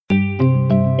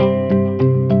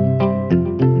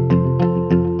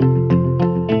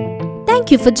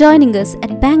Thank you for joining us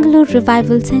at Bangalore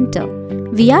Revival Center.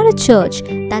 We are a church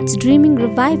that's dreaming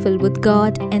revival with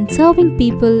God and serving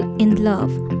people in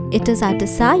love. It is our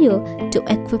desire to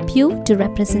equip you to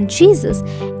represent Jesus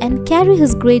and carry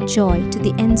His great joy to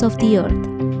the ends of the earth.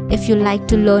 If you'd like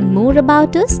to learn more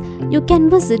about us, you can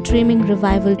visit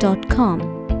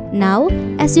dreamingrevival.com. Now,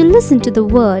 as you listen to the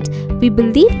word, we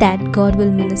believe that God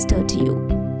will minister to you.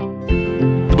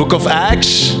 The book of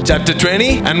Acts, chapter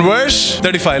 20 and verse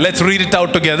 35. Let's read it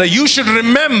out together. You should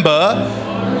remember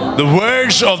the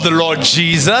words of the Lord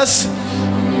Jesus.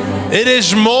 It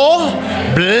is more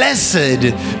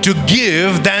blessed to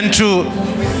give than to...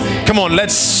 Come on,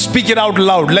 let's speak it out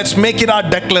loud. Let's make it our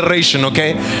declaration,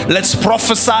 okay? Let's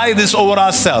prophesy this over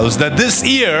ourselves, that this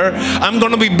year I'm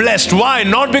going to be blessed. Why?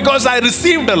 Not because I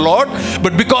received a lot,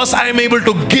 but because I am able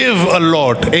to give a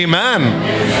lot. Amen.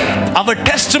 Our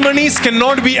testimonies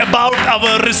cannot be about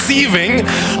our receiving.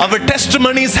 Our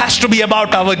testimonies has to be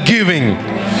about our giving.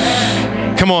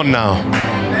 Come on now.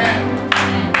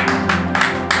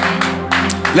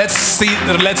 Let's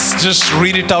just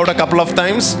read it out a couple of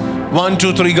times. 1,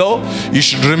 2, 3, go. You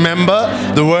should remember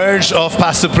the words of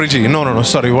Pastor Priji. No,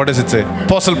 sorry, what does it say?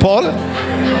 Apostle Paul?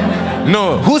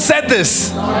 No, who said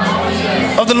this?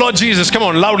 Of the Lord Jesus. Come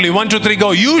on, loudly. 1, 2, 3,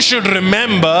 go. You should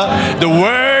remember the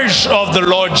words of the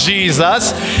Lord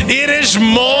Jesus. It is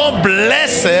more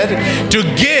blessed to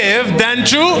give than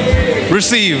to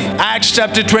receive. Acts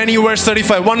chapter 20, verse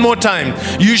 35. One more time.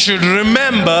 You should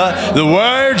remember the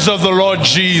words of the Lord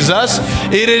Jesus.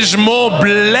 It is more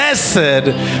blessed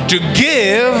to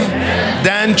give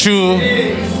than to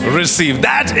receive.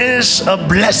 That is a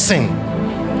blessing.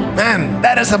 Man,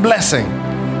 that is a blessing.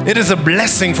 It is a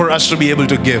blessing for us to be able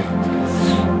to give.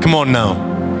 Come on now.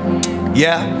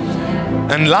 Yeah.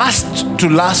 And last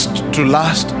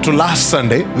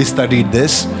Sunday, we studied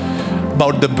this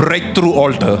about the breakthrough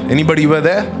altar. Anybody were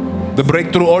there? The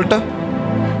breakthrough altar?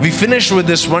 We finished with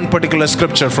this one particular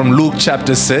scripture from Luke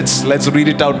chapter 6. Let's read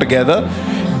it out together.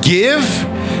 Give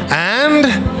and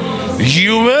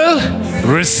you will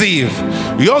receive.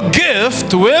 Your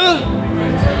gift will...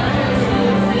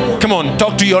 Come on,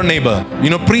 talk to your neighbor.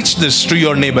 Preach this to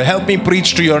your neighbor. Help me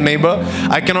preach to your neighbor.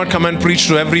 I cannot come and preach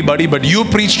to everybody, but you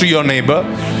preach to your neighbor.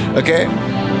 Okay?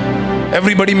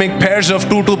 Everybody make pairs of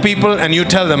two people and you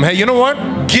tell them, hey, you know what?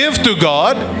 Give to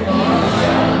God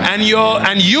and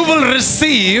you will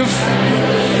receive.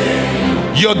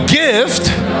 Your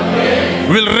gift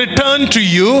will return to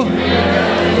you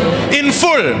in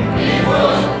full.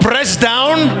 Pressed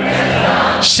down,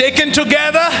 shaken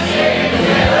together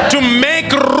to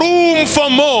make room for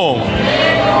more,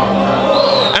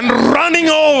 and running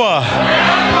over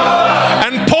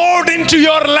and poured into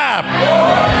your lap.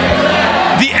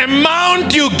 The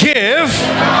amount you give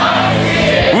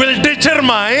will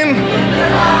determine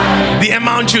the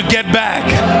amount you get back.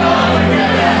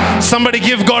 Somebody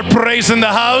give God praise in the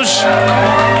house.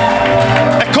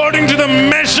 According to the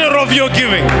measure of your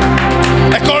giving.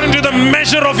 According to the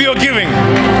measure of your giving.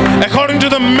 According to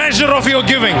the measure of your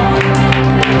giving.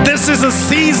 This is a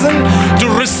season to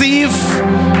receive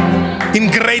in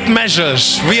great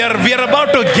measures. We are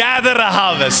about to gather a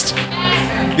harvest.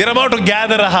 We are about to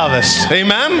gather a harvest.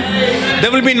 Amen?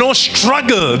 There will be no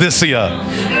struggle this year.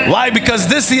 Why? Because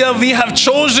this year we have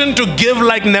chosen to give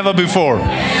like never before.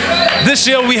 This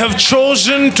year we have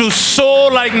chosen to sow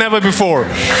like never before.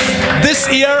 This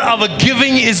year our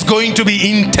giving is going to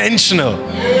be intentional.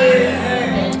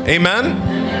 Amen?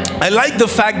 I like the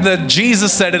fact that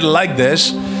Jesus said it like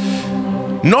this.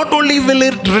 Not only will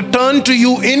it return to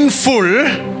you in full,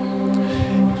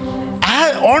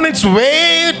 on its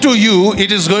way to you,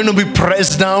 it is going to be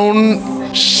pressed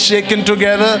down, shaken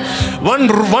together.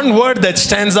 One word that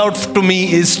stands out to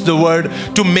me is the word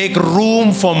to make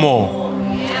room for more.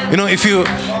 If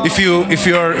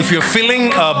you're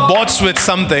filling a box with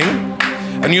something,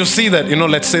 and you see that,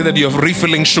 let's say that you're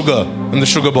refilling sugar in the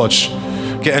sugar box,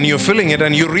 okay, and you're filling it,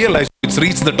 and you realize it's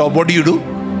reached the top. What do?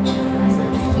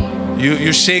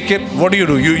 You shake it. What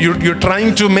do? You're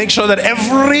trying to make sure that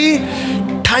every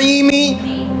tiny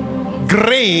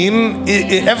grain,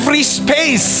 every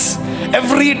space,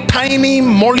 every tiny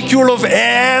molecule of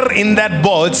air in that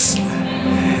box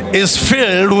is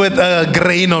filled with a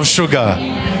grain of sugar.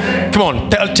 Come on,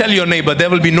 tell your neighbor, there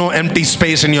will be no empty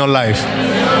space in your life.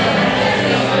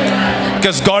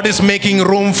 Because God is making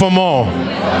room for more.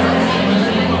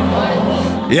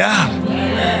 Yeah.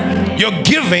 Your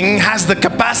giving has the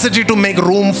capacity to make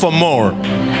room for more.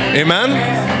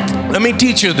 Amen? Let me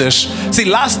teach you this. See,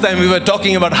 last time we were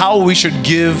talking about how we should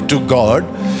give to God.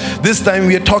 This time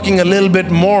we are talking a little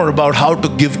bit more about how to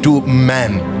give to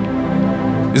man.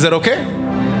 Is that okay?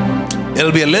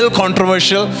 It'll be a little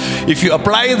controversial. If you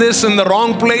apply this in the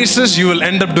wrong places, you will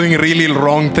end up doing really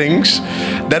wrong things.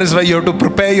 That is why you have to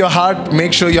prepare your heart,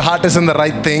 make sure your heart is in the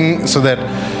right thing so that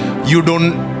you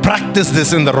don't practice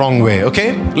this in the wrong way,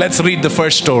 okay? Let's read the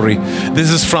first story. This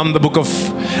is from the book of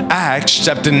Acts,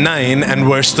 chapter 9 and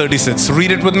verse 36.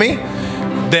 Read it with me.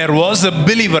 There was a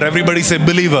believer, everybody say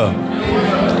believer,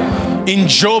 in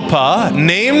Joppa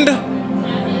named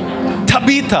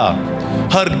Tabitha.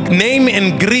 Her name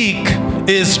in Greek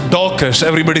is Dorcas.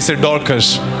 Everybody say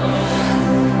Dorcas.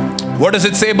 What does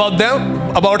it say about them?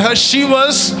 About her? She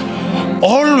was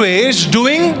always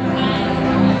doing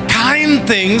kind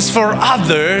things for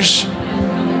others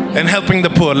and helping the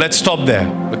poor. Let's stop there.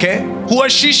 Okay? Who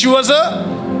was she? She was a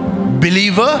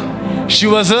believer. She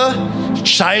was a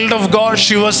child of God.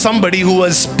 She was somebody who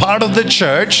was part of the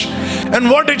church. And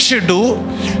what did she do?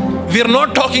 We are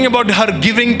not talking about her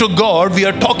giving to God. We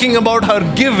are talking about her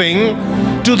giving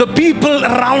to the people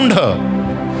around her.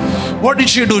 What did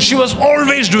she do? She was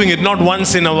always doing it, not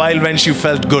once in a while when she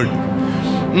felt good.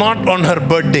 Not on her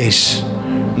birthdays.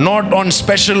 Not on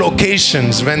special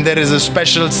occasions when there is a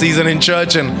special season in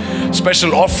church and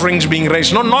special offerings being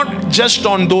raised. No, not just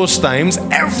on those times.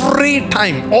 Every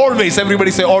time. Always.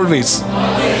 Everybody say always.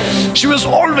 Always. She was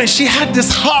always. She had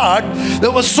this heart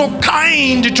that was so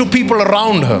kind to people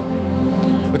around her.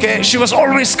 Okay, she was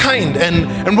always kind.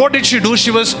 And what did she do?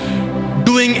 She was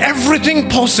doing everything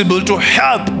possible to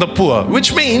help the poor,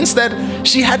 which means that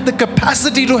she had the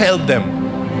capacity to help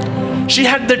them. She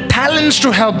had the talents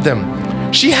to help them.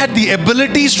 She had the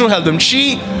abilities to help them.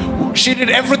 She did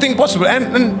everything possible.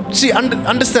 And see,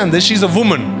 understand this, she's a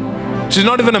woman. She's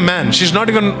not even a man. She's not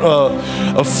even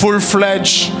a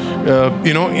full-fledged,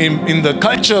 in the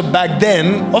culture back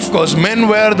then, of course, men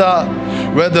were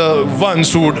the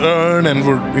ones who would earn and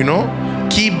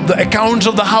would, keep the accounts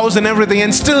of the house and everything.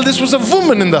 And still, this was a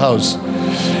woman in the house.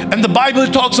 And the Bible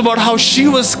talks about how she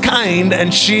was kind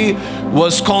and she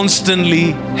was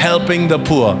constantly helping the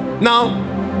poor. Now,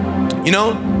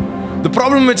 the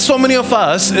problem with so many of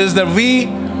us is that we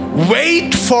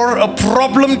wait for a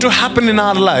problem to happen in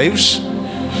our lives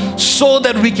so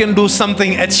that we can do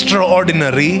something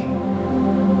extraordinary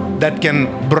that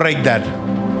can break that.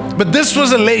 But this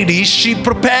was a lady, she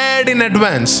prepared in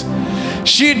advance.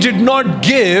 She did not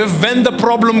give when the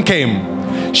problem came.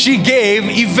 She gave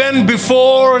even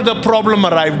before the problem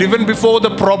arrived, even before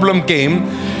the problem came.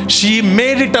 She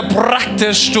made it a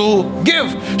practice to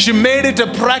give. She made it a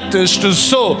practice to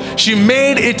sow. She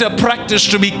made it a practice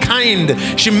to be kind.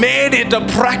 She made it a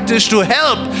practice to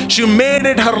help. She made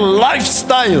it her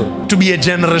lifestyle to be a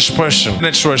generous person.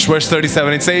 Next verse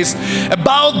 37, it says,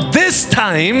 about this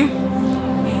time,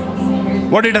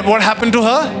 what happened to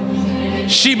her?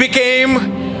 She became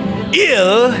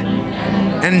ill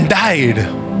and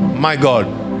died. My God.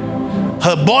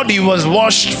 Her body was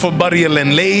washed for burial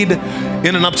and laid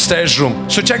in an upstairs room.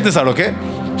 So check this out, okay?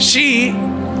 She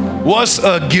was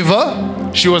a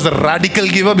giver. She was a radical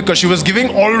giver because she was giving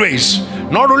always.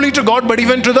 Not only to God, but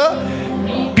even to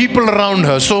the people around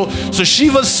her. So she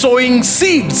was sowing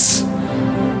seeds,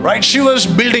 right? She was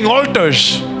building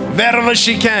altars wherever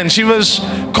she can. She was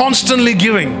constantly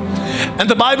giving. And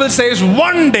the Bible says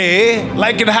one day,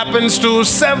 like it happens to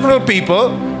several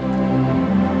people,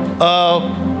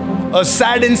 a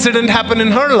sad incident happened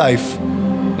in her life.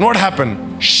 What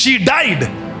happened? She died.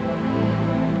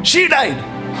 She died.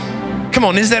 Come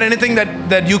on, is there anything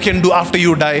that you can do after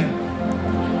you die?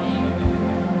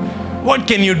 What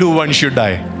can you do once you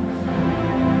die?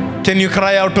 Can you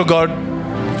cry out to God?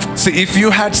 See, if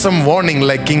you had some warning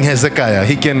like King Hezekiah,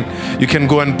 you can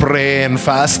go and pray and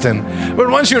fast but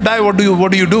once you die, what do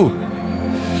you do?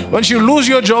 Once you lose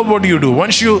your job, what do you do?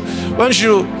 Once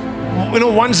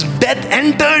death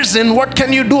enters in, what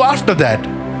can you do after that?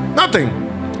 Nothing.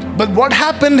 But what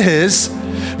happened is,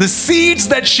 the seeds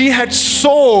that she had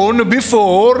sown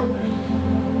before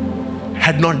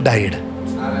had not died.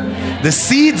 The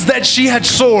seeds that she had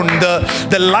sown,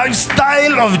 the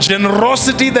lifestyle of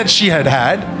generosity that she had,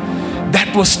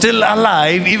 that was still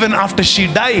alive even after she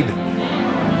died.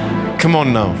 Come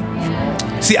on now.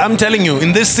 See, I'm telling you,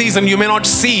 in this season, you may not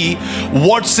see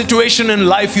what situation in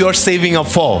life you are saving up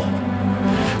for.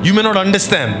 You may not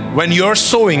understand. When you're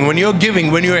sowing, when you're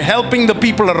giving, when you're helping the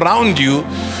people around you,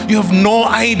 you have no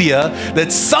idea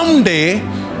that someday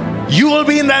you will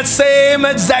be in that same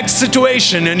exact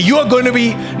situation and you are going to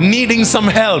be needing some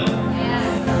help.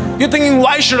 You're thinking,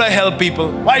 why should I help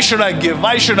people? Why should I give?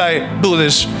 Why should I do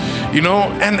this?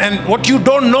 And what you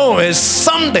don't know is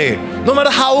someday, no matter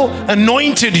how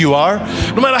anointed you are,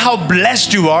 no matter how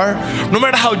blessed you are, no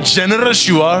matter how generous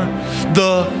you are,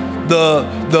 the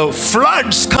the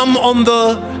floods come on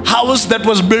the house that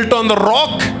was built on the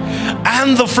rock,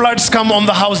 and the floods come on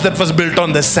the house that was built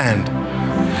on the sand.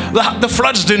 The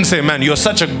floods didn't say, man, you're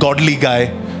such a godly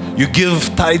guy. You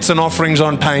give tithes and offerings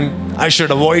on time. I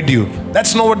should avoid you.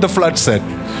 That's not what the flood said.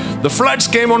 The floods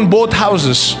came on both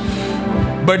houses.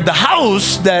 But the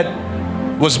house that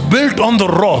was built on the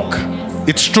rock,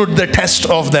 it stood the test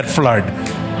of that flood.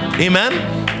 Amen?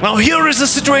 Now here is the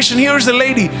situation. Here is the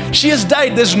lady. She has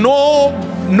died. There's no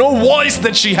voice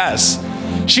that she has.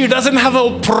 She doesn't have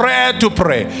a prayer to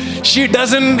pray. She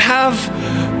doesn't have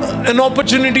an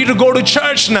opportunity to go to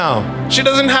church now. She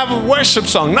doesn't have a worship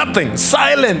song. Nothing.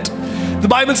 Silent. The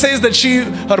Bible says that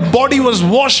her body was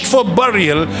washed for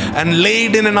burial and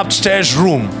laid in an upstairs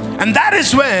room. And that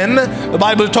is when the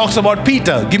Bible talks about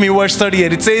Peter. Give me verse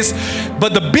 38. It says,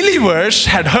 but the believers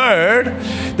had heard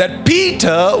that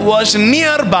Peter was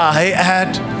nearby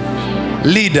at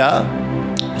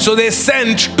Lydda. So they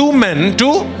sent 2 men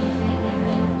to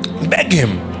beg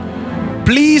him,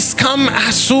 please come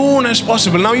as soon as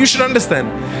possible. Now you should understand,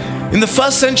 in the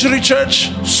first century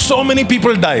church, so many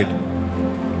people died.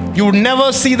 You would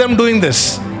never see them doing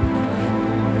this.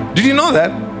 Did you know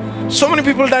that? So many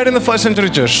people died in the first century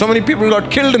church. So many people got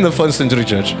killed in the first century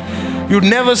church. You'd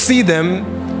never see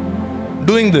them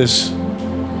doing this.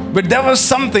 But there was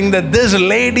something that this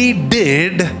lady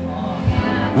did,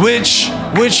 which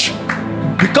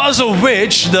because of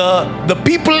which the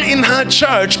people in her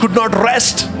church could not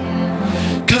rest.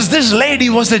 Because this lady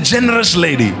was a generous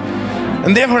lady.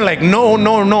 And they were like, no,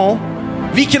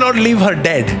 we cannot leave her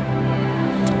dead.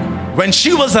 When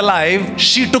she was alive,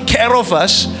 she took care of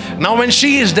us. Now when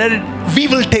she is dead, we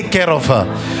will take care of her.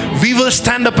 We will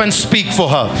stand up and speak for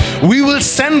her. We will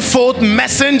send forth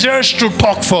messengers to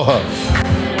talk for her.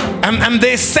 And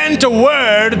they sent a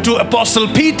word to Apostle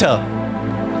Peter.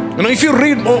 You know, if you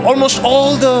read almost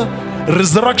all the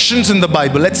resurrections in the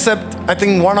Bible, except I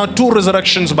think 1 or 2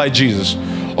 resurrections by Jesus,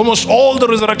 almost all the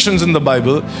resurrections in the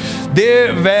Bible,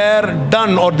 they were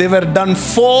done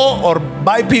for or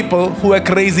by people who were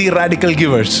crazy radical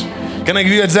givers. Can I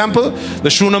give you an example? The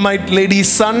Shunammite lady's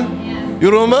son. You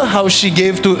remember how she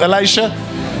gave to Elisha?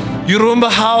 You remember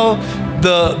how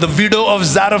the widow of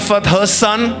Zarephath, her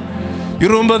son? You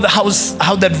remember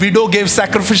how that widow gave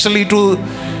sacrificially to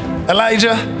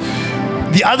Elijah?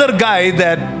 The other guy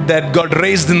that got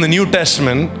raised in the New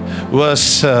Testament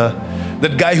was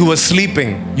that guy who was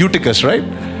sleeping, Eutychus, right?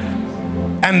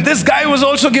 And this guy was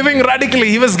also giving radically.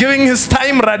 He was giving his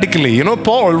time radically. You know,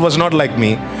 Paul was not like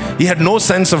me. He had no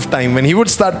sense of time. When he would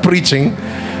start preaching,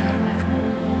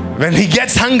 when he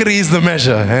gets hungry is the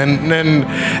measure.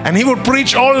 And he would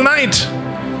preach all night.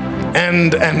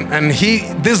 And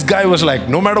this guy was like,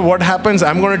 no matter what happens,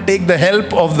 I'm going to take the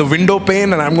help of the window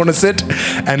pane and I'm going to sit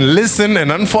and listen.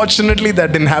 And unfortunately,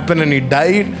 that didn't happen and he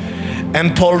died.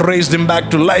 And Paul raised him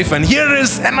back to life. And here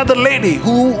is another lady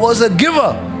who was a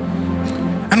giver.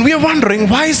 And we are wondering,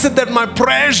 why is it that my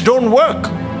prayers don't work?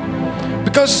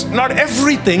 Because not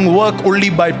everything works only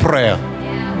by prayer.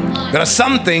 There are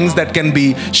some things that can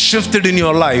be shifted in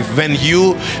your life when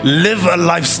you live a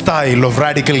lifestyle of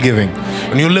radical giving.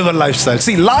 When you live a lifestyle.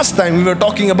 See, last time we were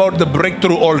talking about the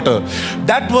breakthrough altar.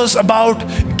 That was about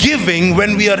giving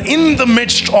when we are in the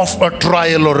midst of a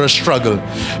trial or a struggle.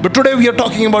 But today we are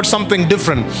talking about something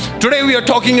different. Today we are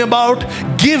talking about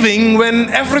giving when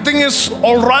everything is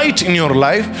all right in your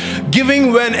life.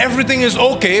 Giving when everything is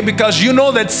okay, because you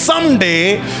know that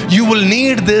someday you will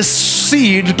need this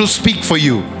seed to speak for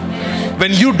you.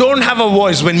 When you don't have a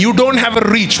voice, when you don't have a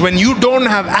reach, when you don't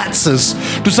have access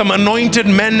to some anointed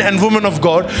men and women of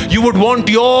God, you would want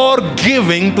your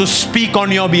giving to speak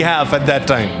on your behalf at that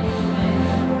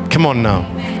time. Come on now.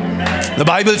 The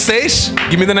Bible says,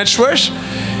 give me the next verse.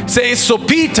 Says, so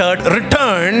Peter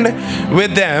returned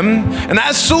with them, and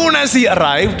as soon as he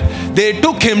arrived, they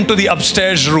took him to the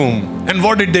upstairs room. And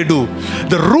what did they do?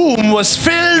 The room was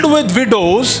filled with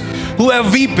widows who were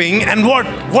weeping. And what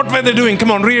were they doing?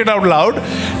 Come on, read it out loud.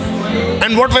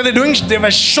 And what were they doing? They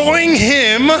were showing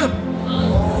him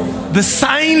the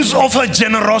signs of her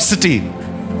generosity.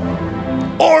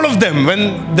 All of them,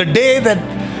 when the day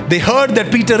that they heard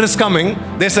that Peter is coming,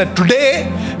 they said,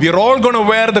 today we are all going to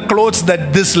wear the clothes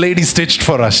that this lady stitched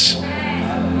for us.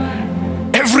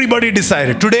 Everybody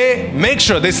decided, today, make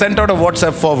sure. They sent out a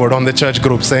WhatsApp forward on the church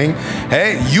group saying,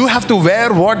 hey, you have to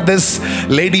wear what this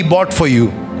lady bought for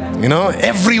you. You know,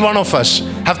 every one of us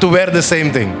have to wear the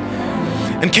same thing.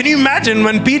 And can you imagine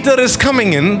when Peter is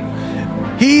coming in,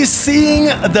 he's seeing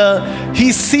the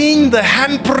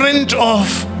handprint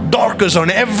of Dorcas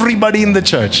on everybody in the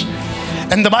church.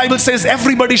 And the Bible says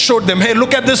everybody showed them, hey,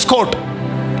 look at this coat.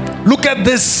 Look at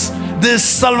this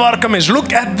this salwar kameez.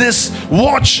 Look at this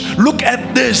watch. Look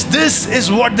at this. This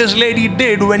is what this lady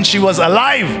did when she was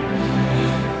alive.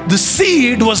 The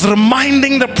seed was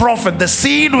reminding the prophet, the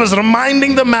seed was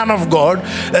reminding the man of God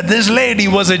that this lady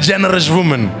was a generous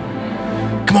woman.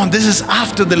 Come on, this is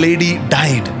after the lady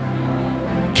died.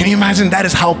 Can you imagine? That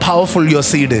is how powerful your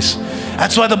seed is.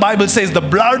 That's why the Bible says the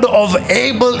blood of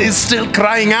Abel is still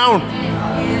crying out.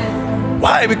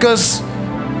 Why? Because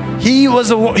he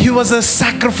was a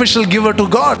sacrificial giver to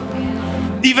God.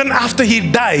 Even after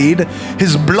he died,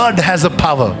 his blood has a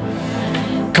power.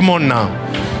 Come on now.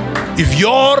 If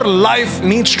your life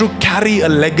needs to carry a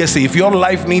legacy, if your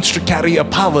life needs to carry a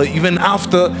power, even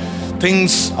after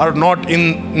things are not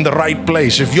in the right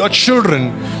place, if your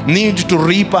children need to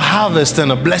reap a harvest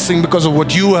and a blessing because of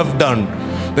what you have done,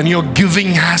 then your giving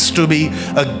has to be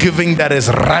a giving that is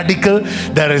radical,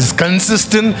 that is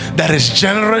consistent, that is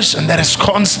generous, and that is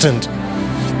constant.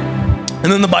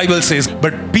 And then the Bible says,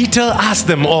 but Peter asked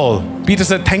them all. Peter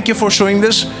said, thank you for showing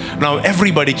this. Now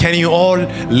everybody, can you all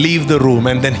leave the room?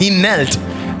 And then he knelt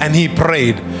and he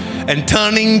prayed. And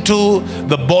turning to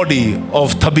the body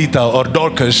of Tabitha or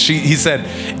Dorcas, he said,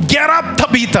 get up,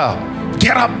 Tabitha.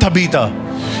 Get up, Tabitha.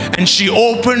 And she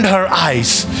opened her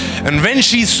eyes. And when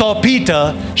she saw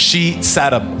Peter, she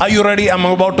sat up. Are you ready? I'm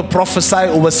about to prophesy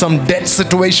over some dead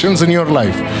situations in your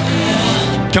life.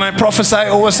 Can I prophesy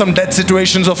over some dead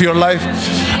situations of your life?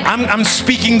 I'm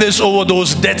speaking this over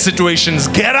those dead situations.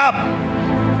 Get up.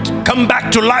 Come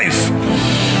back to life.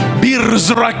 Be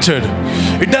resurrected.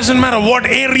 It doesn't matter what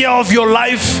area of your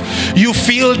life you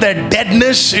feel that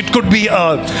deadness. It could be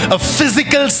a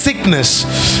physical sickness.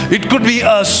 It could be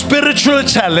a spiritual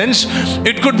challenge.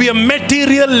 It could be a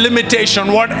material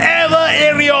limitation. Whatever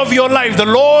area of your life, the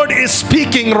Lord is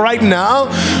speaking right now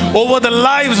over the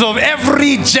lives of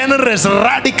every generous,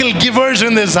 radical givers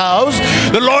in this house.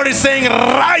 The Lord is saying,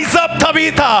 rise up,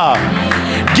 Tabitha.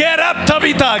 Get up,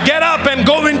 Tabitha. Get up and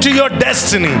go into your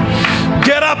destiny.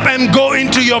 Get up and go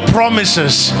into your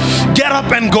promises. Get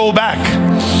up and go back.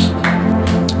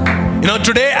 You know,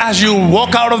 today as you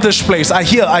walk out of this place, I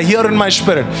hear in my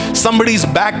spirit, somebody's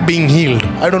back being healed.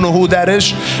 I don't know who that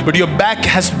is, but your back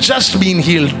has just been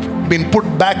healed, been put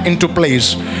back into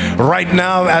place right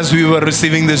now as we were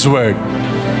receiving this word.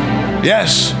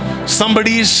 Yes,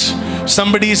 somebody's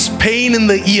pain in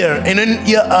the ear,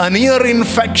 an ear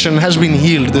infection has been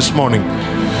healed this morning.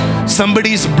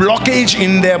 Somebody's blockage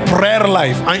in their prayer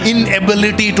life, an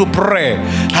inability to pray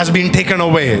has been taken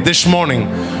away this morning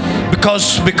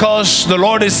because the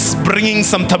Lord is bringing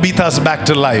some Tabithas back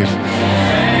to life.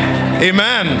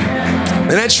 Amen.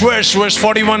 The next verse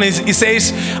 41 he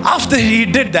says, after he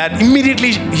did that,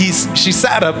 immediately she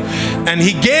sat up and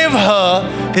he gave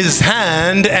her his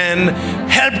hand and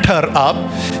helped her up.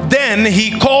 Then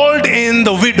he called in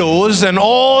the widows and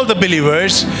all the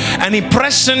believers and he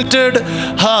presented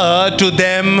her to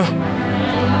them.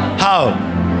 How?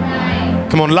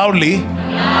 Come on, loudly.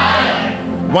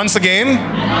 Once again.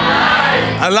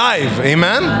 Alive.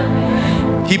 Amen.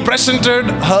 He presented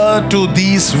her to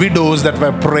these widows that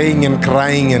were praying and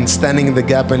crying and standing in the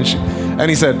gap, and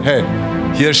he said, hey,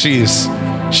 here she is.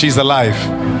 She's alive.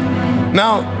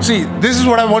 Now, see, this is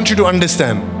what I want you to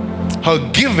understand.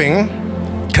 Her giving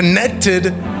connected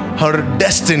her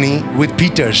destiny with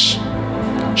Peter's.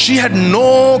 She had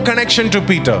no connection to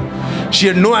Peter. She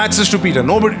had no access to Peter.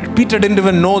 Peter didn't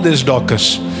even know this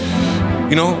Dorcas.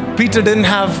 You know, Peter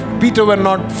were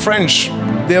not friends.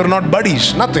 They were not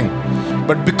buddies, nothing.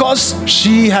 But because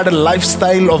she had a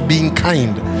lifestyle of being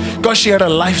kind, because she had a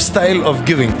lifestyle of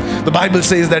giving, the Bible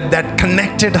says that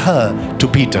connected her to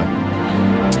Peter.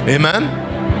 Amen?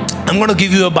 I'm going to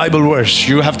give you a Bible verse.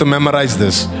 You have to memorize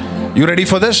this. You ready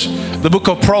for this? The book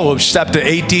of Proverbs, chapter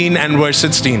 18 and verse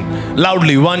 16.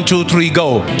 Loudly, 1, 2, 3,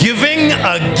 go. Giving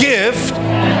a gift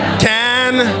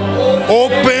can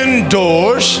open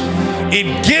doors.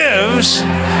 It gives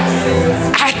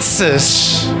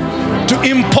access to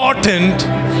important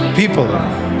people.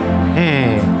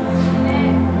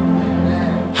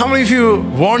 How many of you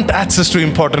want access to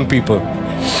important people?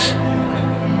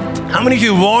 How many of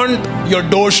you want your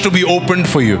doors to be opened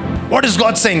for you? What is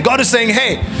God saying? God is saying,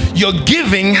 hey, your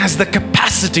giving has the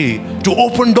capacity to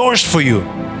open doors for you.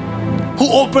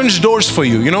 Who opens doors for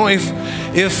you? You know, if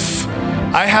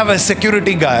I have a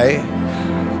security guy,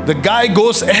 the guy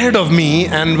goes ahead of me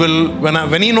and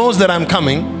when he knows that I'm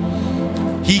coming,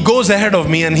 he goes ahead of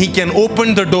me and he can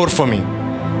open the door for me,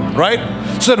 right?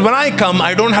 So that when I come,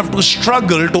 I don't have to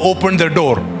struggle to open the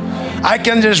door. I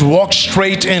can just walk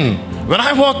straight in. When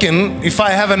I walk in, if I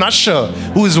have an usher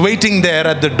who is waiting there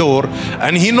at the door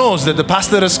and he knows that the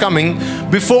pastor is coming,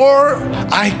 before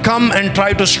I come and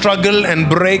try to struggle and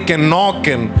break and knock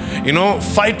and,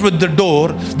 fight with the door,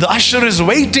 the usher is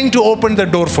waiting to open the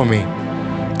door for me.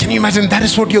 Can you imagine? That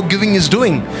is what your giving is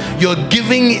doing. Your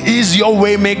giving is your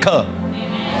way maker.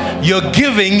 Your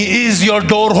giving is your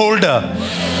door holder.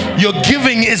 Your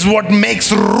giving is what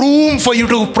makes room for you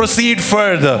to proceed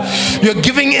further. Your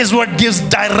giving is what gives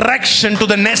direction to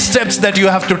the next steps that you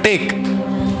have to take.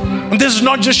 And this is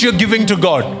not just your giving to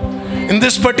God. In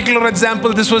this particular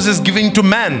example, this was his giving to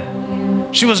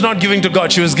man. She was not giving to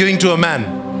God, she was giving to a man.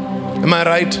 Am I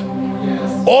right?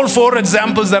 Yes. All 4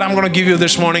 examples that I'm going to give you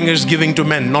this morning is giving to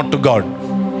men, not to God.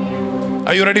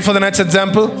 Are you ready for the next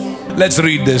example? Let's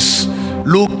read this.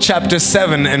 Luke chapter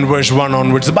 7 and verse 1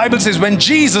 onwards. The Bible says, when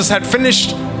Jesus had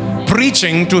finished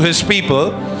preaching to his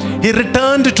people, he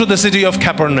returned to the city of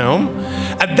Capernaum.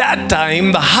 At that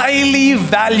time, the highly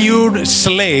valued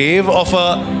slave of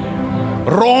a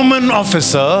Roman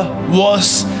officer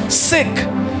was sick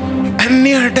and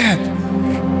near death.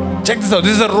 Check this out.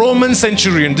 This is a Roman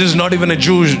centurion. This is not even a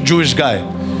Jewish guy.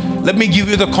 Let me give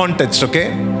you the context,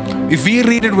 okay? If we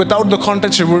read it without the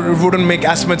context, it wouldn't make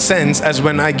as much sense as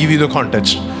when I give you the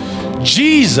context.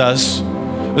 Jesus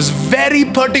was very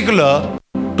particular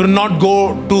to not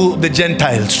go to the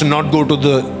Gentiles, to not go to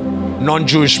the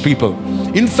non-Jewish people.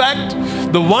 In fact,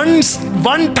 the one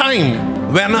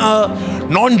time when a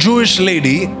non-Jewish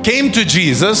lady came to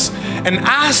Jesus and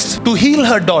asked to heal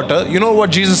her daughter, you know what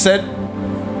Jesus said?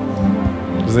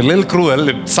 It was a little cruel.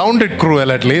 It sounded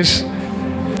cruel at least.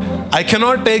 I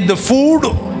cannot take the food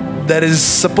that is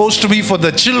supposed to be for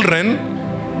the children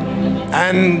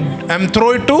and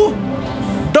throw it to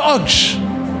dogs.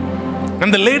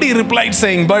 And the lady replied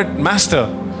saying, but master,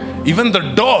 even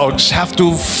the dogs have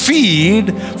to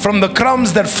feed from the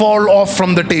crumbs that fall off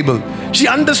from the table. She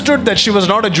understood that she was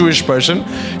not a Jewish person.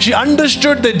 She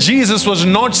understood that Jesus was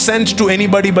not sent to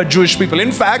anybody but Jewish people.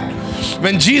 In fact,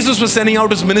 when Jesus was sending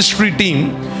out his ministry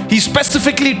team, he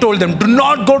specifically told them, do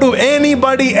not go to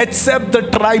anybody except the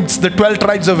 12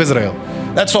 tribes of Israel.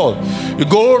 That's all. You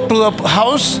go to the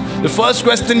house, the first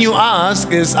question you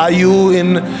ask is, are you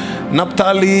in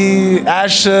Naphtali,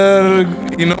 Asher,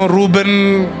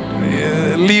 Reuben,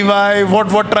 Levi,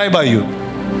 what tribe are you?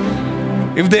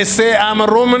 If they say I'm a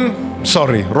Roman,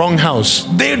 sorry, wrong house.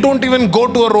 They don't even go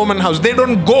to a Roman house. They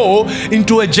don't go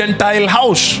into a Gentile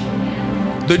house.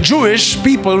 The Jewish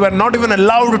people were not even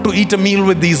allowed to eat a meal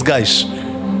with these guys.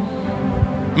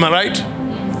 Am I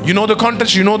right? You know the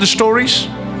context, you know the stories.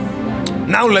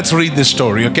 Now let's read this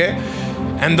story, okay?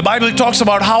 And the Bible talks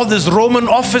about how this Roman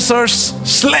officer's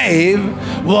slave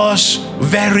was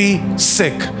very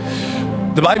sick.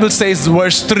 The Bible says,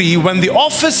 verse 3, when the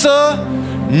officer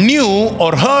knew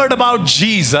or heard about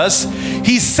Jesus,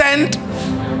 he sent,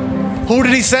 who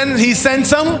did he send? He sent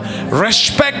some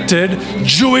respected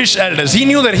Jewish elders. He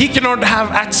knew that he cannot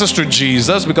have access to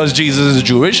Jesus because Jesus is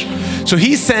Jewish. So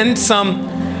he sent some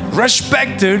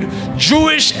respected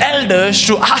Jewish elders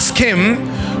to ask him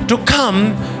to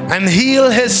come and heal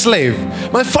his slave.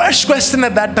 My first question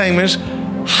at that time is,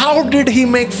 how did he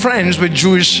make friends with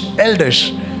Jewish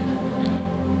elders?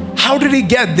 How did he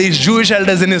get these Jewish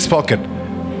elders in his pocket?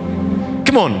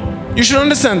 Come on, you should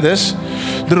understand this.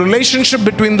 The relationship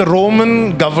between the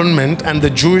Roman government and the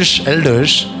Jewish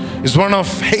elders is one of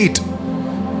hate.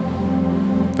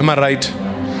 Am I right?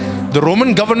 The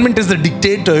Roman government is the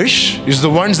dictators, is the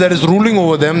ones that is ruling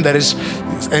over them, that is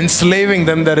enslaving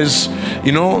them, that is,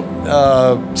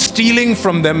 stealing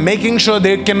from them, making sure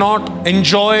they cannot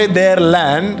enjoy their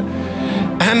land.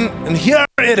 And here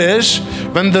it is,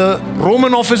 when the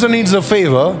Roman officer needs a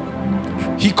favor,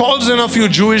 he calls in a few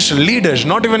Jewish leaders,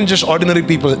 not even just ordinary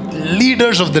people,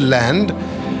 leaders of the land.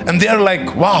 And they are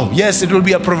like, wow, yes, it will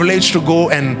be a privilege to go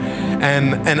and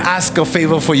ask a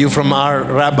favor for you from our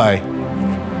rabbi.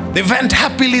 They went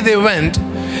happily,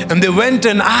 and they went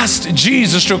and asked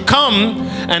Jesus to come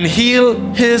and heal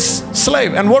his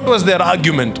slave. And what was their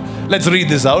argument? Let's read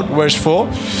this out, verse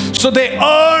 4. So they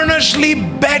earnestly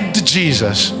begged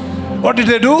Jesus. What did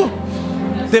they do?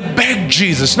 They begged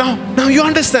Jesus. Now you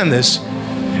understand this.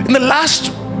 In the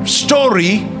last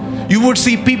story, you would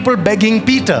see people begging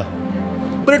Peter.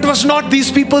 But it was not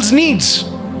these people's needs.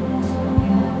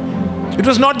 It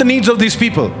was not the needs of these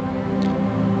people.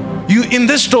 In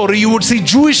this story, you would see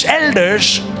Jewish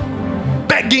elders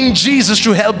begging Jesus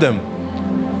to help them,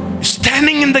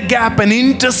 standing in the gap and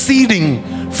interceding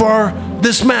for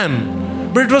this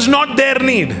man. But it was not their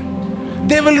need.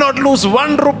 They will not lose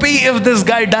 1 rupee if this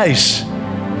guy dies.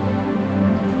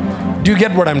 Do you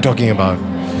get what I'm talking about?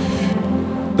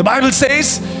 The Bible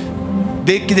says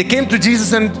they came to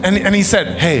Jesus and he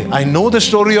said, hey, I know the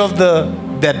story of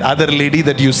that other lady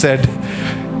that you said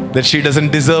that she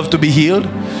doesn't deserve to be healed.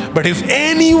 But if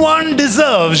anyone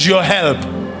deserves your help,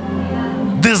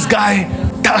 this guy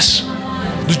does.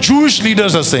 The Jewish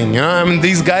leaders are saying,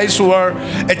 these guys who are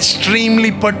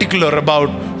extremely particular about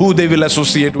who they will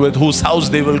associate with, whose house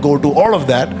they will go to, all of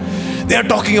that. They are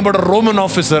talking about a Roman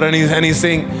officer and he's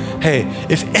saying, hey,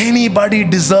 if anybody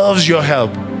deserves your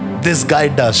help, this guy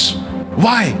does.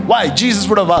 Why? Why? Jesus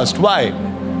would have asked, why?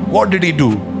 What did he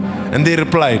do? And they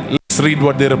replied, let's read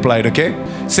what they replied, okay?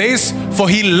 Says, for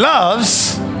he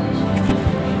loves,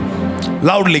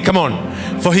 loudly, come on.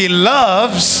 For he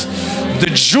loves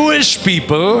the Jewish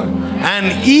people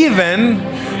and even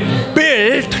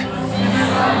built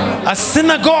a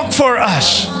synagogue for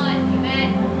us.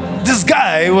 This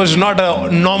guy was not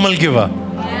a normal giver.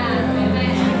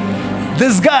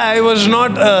 This guy was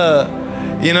not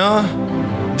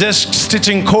just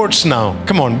stitching coats now.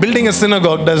 Come on, building a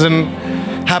synagogue doesn't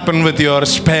happen with your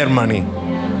spare money.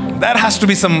 There has to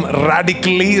be some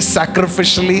radically,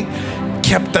 sacrificially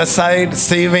kept aside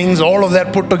savings, all of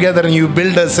that put together, and you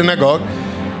build a synagogue.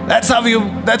 That's how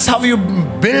you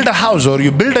build a house or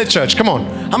you build a church. Come on.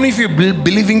 How many of you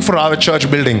believing for our church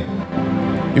building?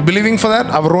 You believing for that?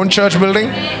 Our own church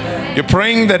building? You're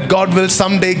praying that God will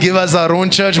someday give us our own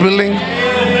church building?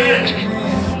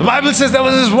 The Bible says there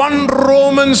was this one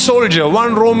Roman soldier,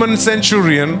 one Roman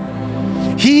centurion.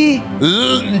 He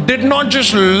did not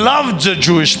just love the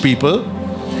Jewish people.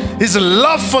 His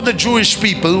love for the Jewish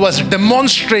people was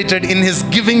demonstrated in his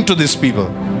giving to these people.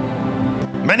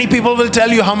 Many people will tell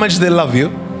you how much they love you,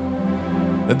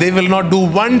 but they will not do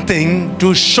one thing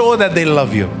to show that they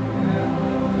love you.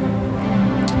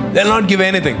 They'll not give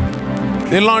anything.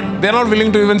 They're not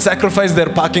willing to even sacrifice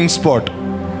their parking spot.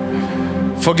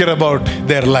 Forget about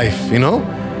their life,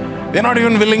 They're not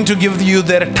even willing to give you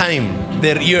their time,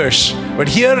 their years. But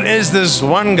here is this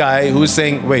one guy who's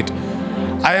saying, wait,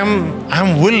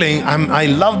 I'm willing, I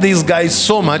love these guys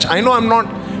so much. I know I'm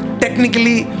not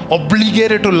technically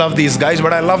obligated to love these guys,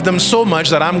 but I love them so much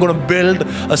that I'm going to build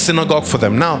a synagogue for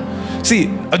them. Now, see,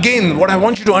 again, what I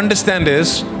want you to understand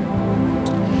is,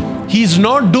 he's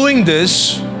not doing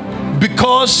this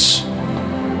because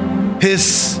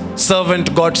his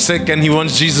servant got sick and he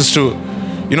wants Jesus to,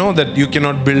 that you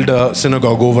cannot build a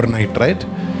synagogue overnight, right?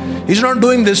 He's not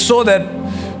doing this so that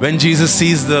when Jesus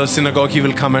sees the synagogue, he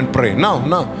will come and pray.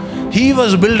 No. He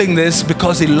was building this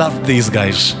because he loved these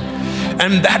guys.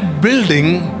 And that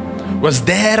building was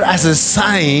there as a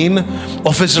sign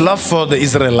of his love for the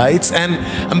Israelites.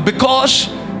 And because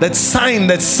that sign,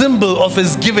 that symbol of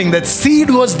his giving, that seed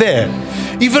was there,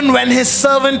 even when his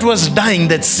servant was dying,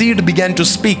 that seed began to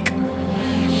speak.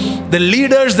 The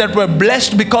leaders that were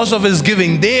blessed because of his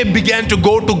giving, they began to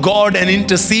go to God and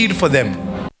intercede for them.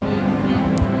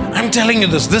 I'm telling you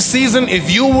this season,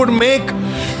 if you would make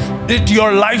it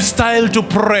your lifestyle to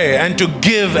pray and to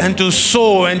give and to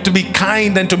sow and to be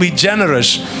kind and to be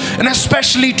generous, and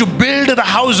especially to build the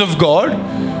house of God,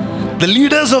 the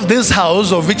leaders of this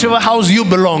house or whichever house you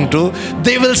belong to,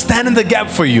 they will stand in the gap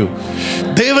for you.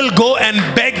 They will go and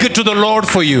beg to the Lord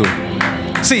for you.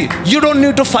 See, you don't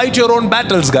need to fight your own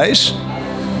battles, guys.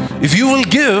 If you will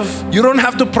give, you don't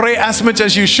have to pray as much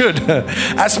as you should,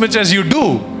 as much as you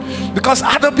do, because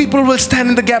other people will stand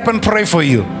in the gap and pray for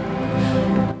you.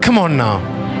 Come on now.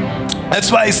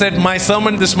 That's why I said my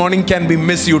sermon this morning can be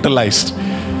misutilized,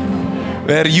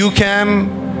 where you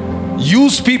can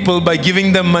use people by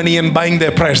giving them money and buying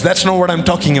their prayers. That's not what I'm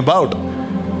talking about.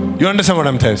 You understand what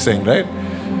I'm saying, right?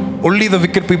 Only the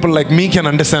wicked people like me can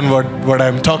understand what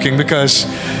I'm talking, because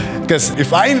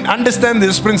if I understand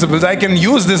these principles, I can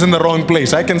use this in the wrong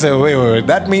place. I can say, wait,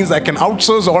 that means I can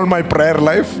outsource all my prayer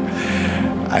life.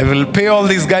 I will pay all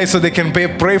these guys so they can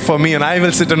pray for me, and I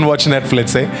will sit and watch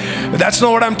Netflix. But that's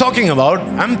not what I'm talking about.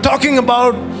 I'm talking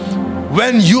about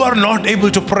when you are not able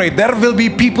to pray, there will be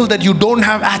people that you don't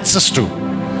have access to.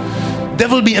 There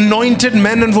will be anointed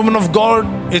men and women of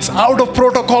God. It's out of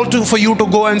protocol for you to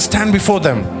go and stand before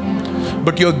them.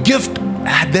 But your gift,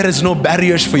 there is no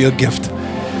barriers for your gift.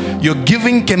 Your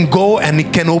giving can go and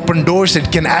it can open doors.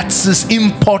 It can access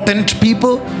important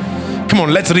people. Come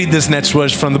on, let's read this next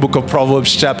verse from the book of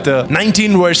Proverbs chapter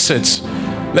 19 verse 6.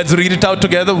 Let's read it out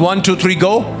together. 1, 2, 3,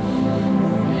 go.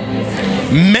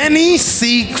 Many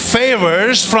seek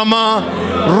favors from a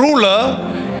ruler,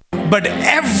 but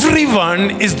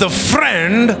everyone is the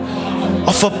friend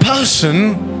of a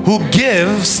person who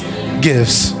gives.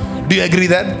 Do you agree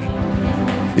that?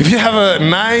 If you have a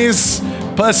nice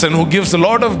person who gives a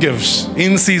lot of gifts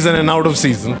in season and out of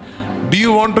season, do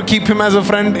you want to keep him as a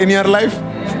friend in your life?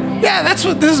 Yeah, this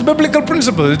is biblical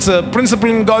principle. It's a principle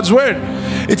in God's word.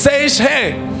 It says,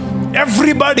 hey,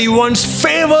 everybody wants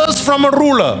favors from a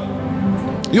ruler.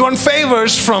 You want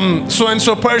favors from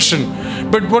so-and-so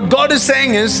person. But what God is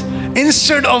saying is,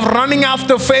 instead of running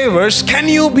after favors, can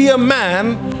you be a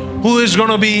man who is going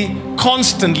to be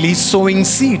constantly sowing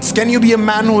seeds? Can you be a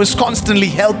man who is constantly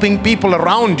helping people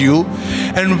around you?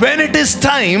 And when it is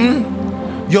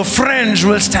time, your friends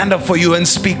will stand up for you and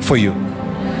speak for you.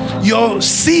 Your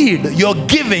seed, your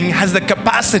giving has the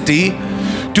capacity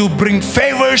to bring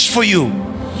favors for you.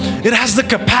 It has the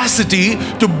capacity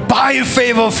to buy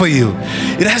favor for you.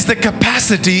 It has the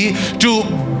capacity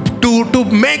to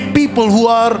make people who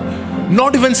are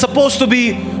not even supposed to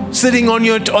be sitting on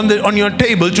your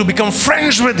table to become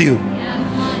friends with you.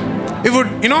 It would,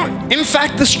 in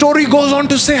fact, the story goes on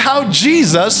to say how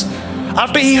Jesus,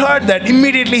 after he heard that,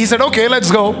 immediately he said, okay, let's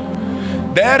go.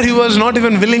 There he was not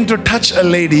even willing to touch a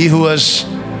lady who was,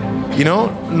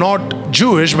 not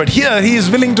Jewish, but here he is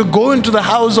willing to go into the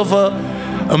house of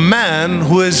a man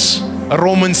who is a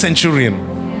Roman centurion.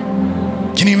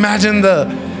 Can you imagine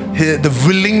the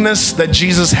willingness that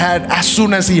Jesus had as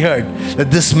soon as he heard that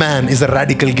this man is a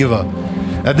radical giver?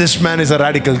 That this man is a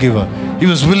radical giver. He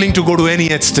was willing to go to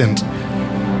any extent.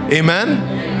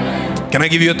 Amen? Can I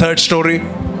give you a third story?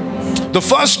 The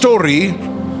first story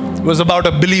was about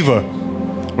a believer,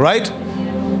 right?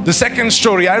 The second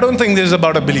story, I don't think this is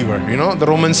about a believer. The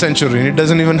Roman centurion, it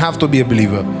doesn't even have to be a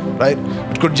believer, right?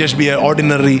 It could just be an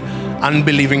ordinary,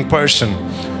 unbelieving person.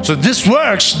 So this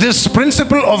works, this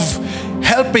principle of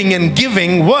helping and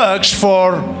giving works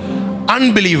for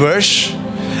unbelievers,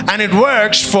 and it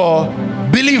works for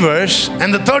believers.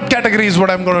 And the third category is what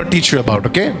I'm going to teach you about,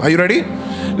 okay? Are you ready?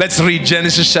 Let's read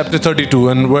Genesis chapter 32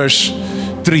 and verse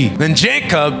 3. Then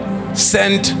Jacob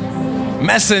sent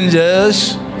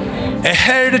messengers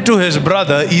ahead to his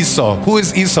brother Esau. Who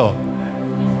is Esau?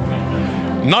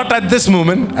 Not at this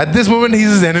moment. At this moment, he's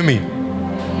his enemy.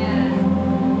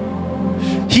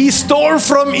 He stole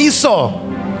from Esau.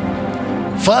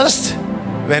 First,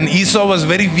 when Esau was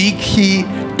very weak, he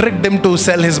tricked him to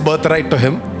sell his birthright to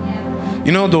him.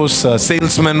 Those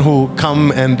salesmen who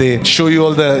come and they show you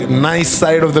all the nice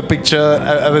side of the picture.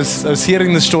 I was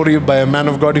hearing the story by a man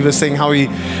of God. He was saying how he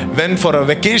went for a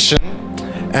vacation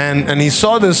and he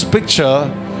saw this picture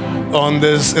in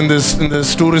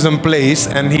this tourism place,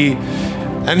 and he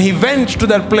went to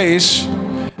that place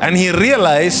and he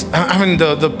realized,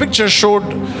 the picture showed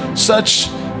such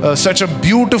a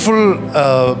beautiful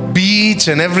beach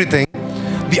and everything.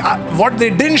 What they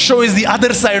didn't show is the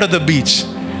other side of the beach.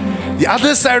 The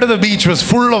other side of the beach was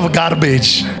full of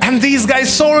garbage. And these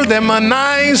guys sold them a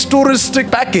nice touristic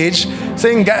package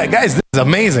saying, guys, this is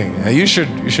amazing. You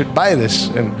should buy this.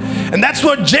 And that's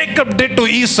what Jacob did to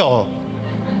Esau.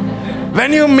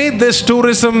 When you meet this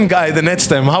tourism guy the next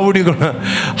time, how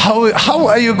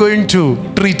are you going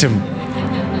to treat him?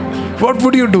 What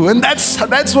would you do? And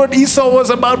that's what Esau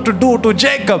was about to do to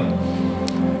Jacob.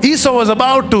 Esau was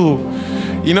about to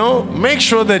make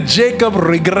sure that Jacob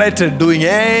regretted doing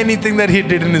anything that he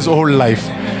did in his whole life.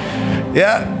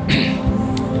 Yeah.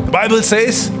 The Bible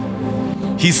says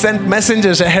he sent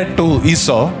messengers ahead to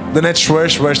Esau. The next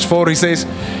verse 4, he says,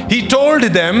 he told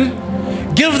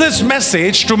them, give this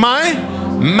message to my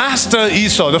master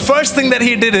Esau. The first thing that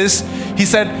he did is, he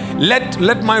said,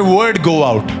 let my word go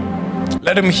out.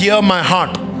 Let him hear my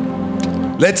heart.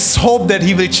 Let's hope that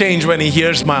he will change when he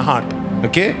hears my heart.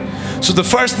 Okay? So the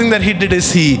first thing that he did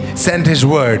is he sent his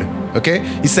word. Okay?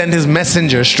 He sent his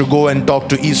messengers to go and talk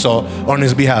to Esau on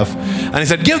his behalf. And he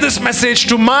said, give this message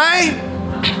to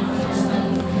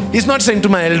he's not saying to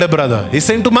my elder brother. He's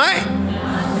saying to my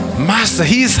master.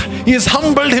 He has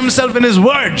humbled himself in his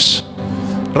words.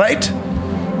 Right?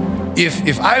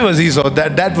 If I was Esau,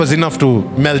 that was enough to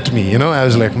melt me. I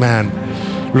was like, man,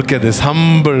 look at this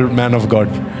humble man of God.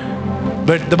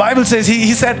 But the Bible says,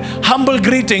 he said, humble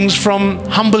greetings, eh?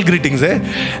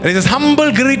 And he says,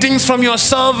 humble greetings from your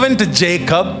servant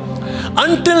Jacob.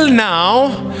 Until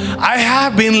now, I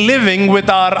have been living with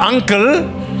our uncle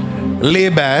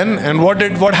Laban. And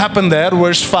what happened there?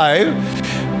 Verse 5.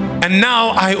 And now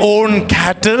I own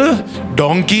cattle,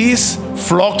 donkeys,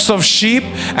 flocks of sheep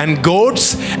and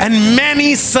goats, and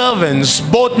many servants,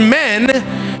 both men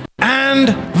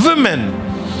and women.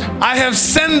 I have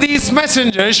sent these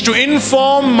messengers to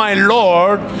inform my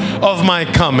Lord of my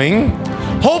coming,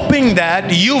 hoping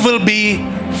that you will be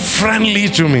friendly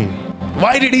to me.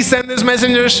 Why did he send these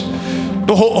messengers?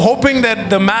 Hoping that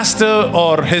the master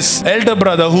or his elder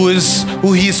brother, who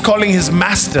he is calling his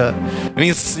master, and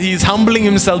he's humbling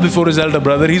himself before his elder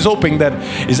brother, he's hoping that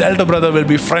his elder brother will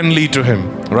be friendly to him,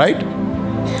 right?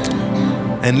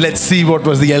 And let's see what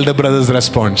was the elder brother's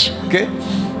response. Okay?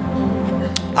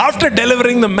 After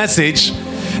delivering the message,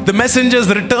 the messengers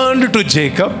returned to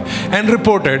Jacob and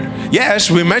reported, yes,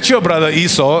 we met your brother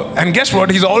Esau, and guess what?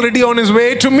 He's already on his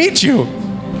way to meet you.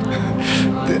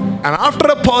 And after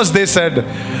a pause, they said,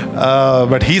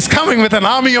 but he's coming with an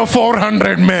army of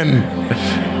 400 men.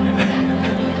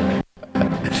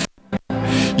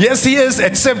 Yes, he has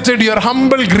accepted your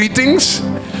humble greetings,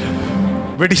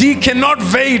 but he cannot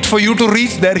wait for you to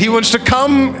reach there. He wants to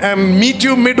come and meet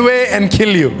you midway and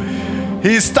kill you.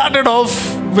 He started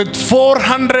off with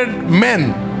 400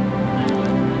 men.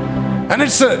 And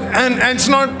it's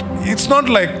not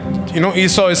like,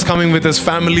 Esau is coming with his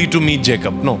family to meet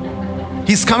Jacob. No.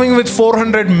 He's coming with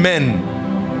 400 men.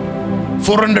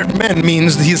 400 men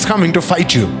means he's coming to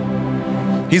fight you.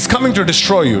 He's coming to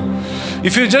destroy you.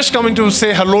 If you're just coming to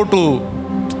say hello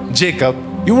to Jacob,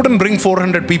 you wouldn't bring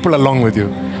 400 people along with you.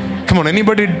 Come on,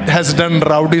 anybody has done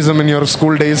rowdyism in your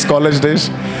school days, college days?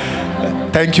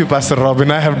 Thank you, Pastor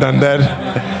Robin. I have done that.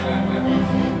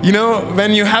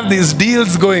 When you have these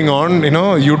deals going on,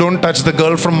 you don't touch the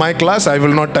girl from my class, I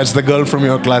will not touch the girl from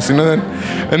your class.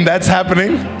 And that's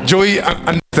happening. Joey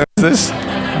understands this.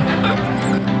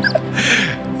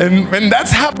 And when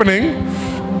that's happening,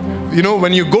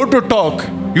 when you go to talk,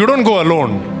 you don't go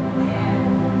alone.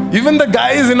 Even the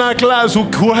guys in our class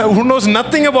who knows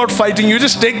nothing about fighting, you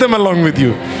just take them along with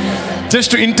you.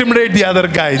 Just to intimidate the other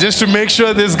guy, just to make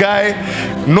sure this guy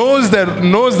knows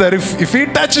that if he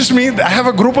touches me, I have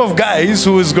a group of guys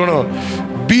who is going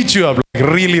to beat you up like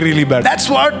really, really bad. That's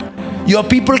what your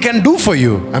people can do for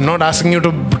you. I'm not asking you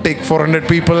to take 400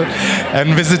 people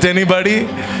and visit anybody.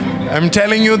 I'm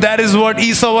telling you that is what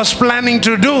Esau was planning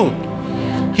to do.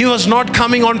 He was not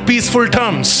coming on peaceful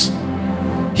terms.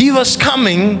 He was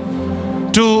coming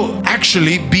to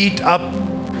actually beat up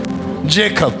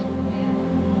Jacob.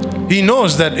 He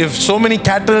knows that if so many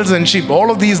cattle and sheep,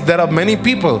 all of these, there are many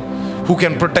people who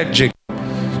can protect Jacob.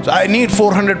 So I need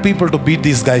 400 people to beat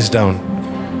these guys down.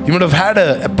 He would have had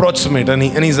an approximate and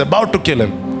he's about to kill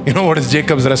him. You know what is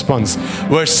Jacob's response?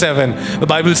 Verse 7, the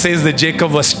Bible says that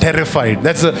Jacob was terrified.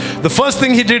 That's the first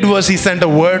thing he did was he sent a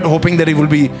word hoping that he will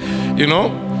be,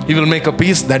 he will make a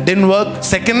peace. That didn't work.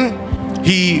 Second,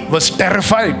 he was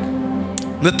terrified.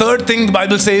 The third thing the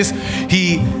Bible says,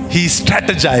 he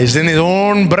strategized. In his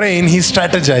own brain, he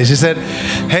strategized. He said,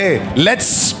 hey, let's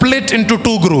split into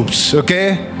two groups,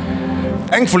 okay?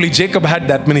 Thankfully, Jacob had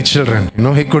that many children.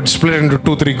 He could split into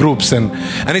 2-3 groups. And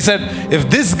he said, if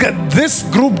this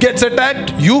group gets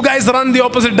attacked, you guys run the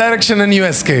opposite direction and you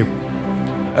escape.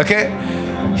 Okay?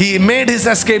 He made his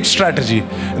escape strategy.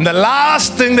 And the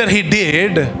last thing that he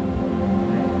did,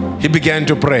 he began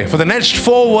to pray. For the next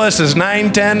 4 verses,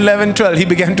 9, 10, 11, 12, he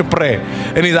began to pray.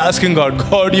 And he's asking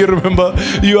God, you remember,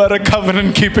 you are a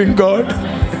covenant-keeping God.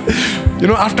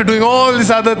 After doing all these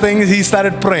other things, he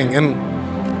started praying.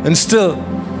 And still,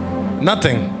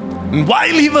 nothing. And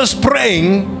while he was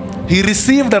praying, he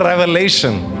received a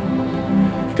revelation.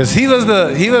 Because he was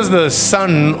the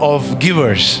son of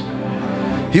givers.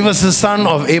 He was the son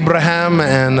of Abraham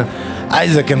and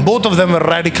Isaac. And both of them were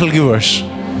radical givers.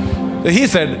 He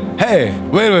said, hey,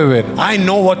 wait. I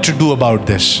know what to do about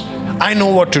this. I know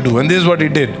what to do. And this is what he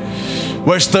did.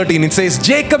 Verse 13, it says,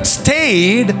 Jacob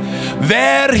stayed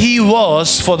where he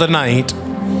was for the night.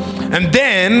 And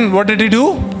then, what did he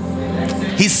do?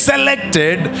 He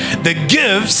selected the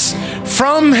gifts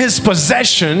from his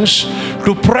possessions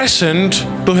to present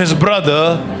to his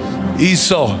brother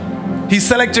Esau. He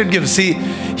selected gifts.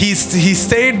 He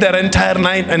stayed there entire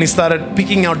night and he started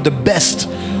picking out the best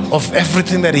of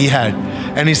everything that he had.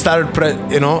 And he started,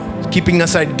 keeping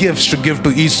aside gifts to give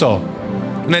to Esau.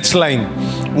 Next line.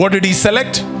 What did he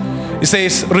select? He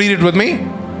says, read it with me.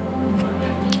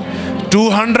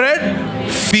 200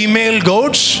 female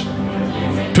goats,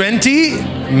 20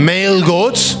 male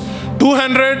goats,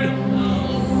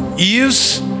 200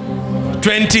 ewes,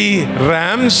 20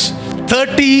 rams,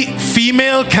 30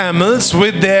 female camels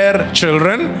with their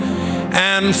children,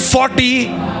 and 40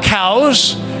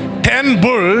 cows, 10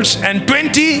 bulls, and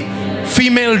 20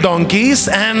 female donkeys,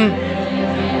 and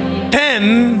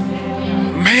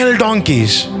 10 male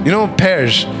donkeys,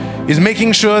 pairs. He's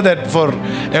making sure that for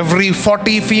every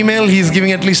 40 female, he's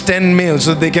giving at least 10 males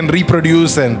so they can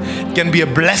reproduce and can be a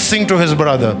blessing to his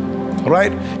brother.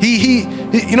 Right? He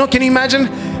can you imagine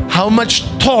how much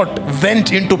thought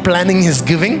went into planning his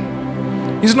giving?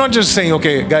 He's not just saying,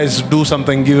 okay, guys, do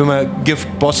something, give him a gift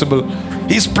possible.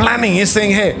 He's planning. He's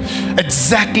saying, hey,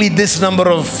 exactly this number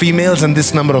of females and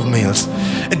this number of males.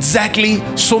 Exactly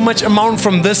so much amount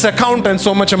from this account and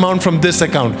so much amount from this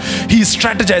account. He's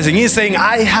strategizing. He's saying,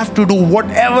 I have to do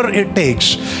whatever it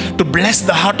takes to bless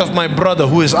the heart of my brother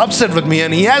who is upset with me,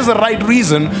 and he has the right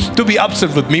reason to be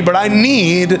upset with me, but I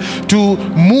need to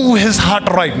move his heart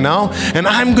right now, and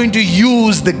I'm going to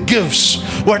use the gifts,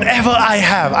 whatever I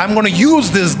have. I'm going to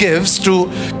use these gifts to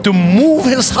move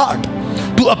his heart,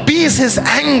 to appease his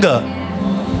anger.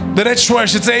 The next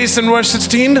verse, it says in verse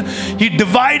 16, he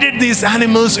divided these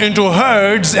animals into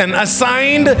herds and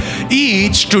assigned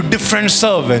each to different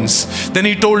servants. Then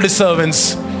he told his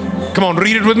servants, come on,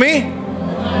 read it with me.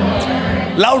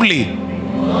 Loudly.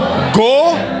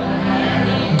 Go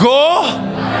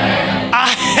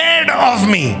ahead of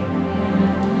me.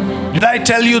 Did I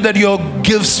tell you that your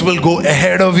gifts will go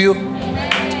ahead of you?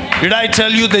 Did I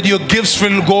tell you that your gifts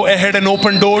will go ahead and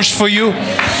open doors for you?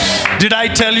 Did I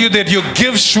tell you that your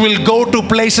gifts will go to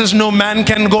places no man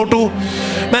can go to?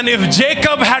 Man, if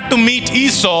Jacob had to meet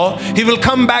Esau, he will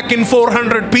come back in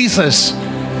 400 pieces.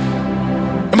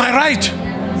 Am I right?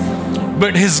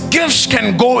 But his gifts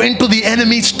can go into the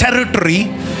enemy's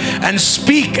territory and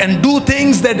speak and do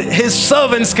things that his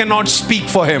servants cannot speak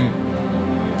for him.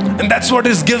 And that's what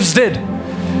his gifts did.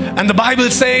 And the Bible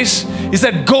says, he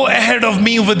said, go ahead of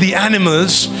me with the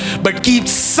animals, but keep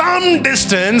some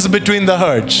distance between the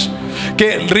herds.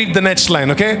 Okay, read the next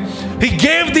line, okay? He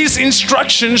gave these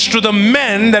instructions to the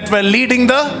men that were leading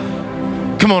the,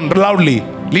 come on, loudly,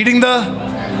 leading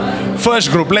the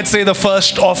first group. Let's say the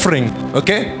first offering,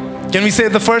 okay? Can we say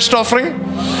the first offering?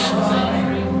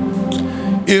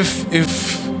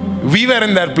 If we were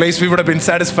in that place, we would have been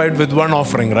satisfied with one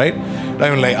offering, right?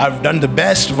 I'm like, I've done the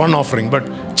best, one offering.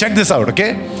 But check this out,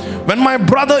 okay? When my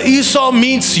brother Esau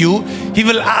meets you, he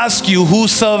will ask you,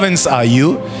 whose servants are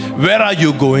you? Where are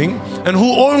you going? And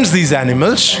who owns these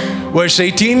animals? Verse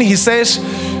 18, he says,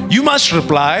 you must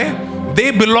reply,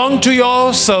 they belong to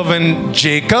your servant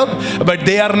Jacob, but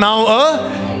they are now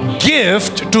a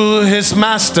gift to his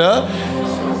master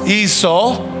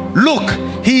Esau. Look,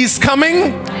 he is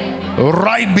coming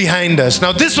right behind us.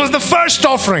 Now this was the first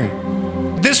offering.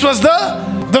 This was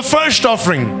the first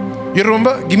offering. You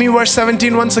remember? Give me verse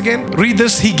 17 once again. Read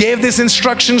this. He gave these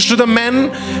instructions to the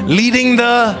men leading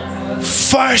the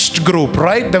first group,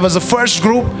 right? There was a first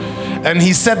group and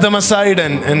he set them aside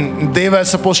and they were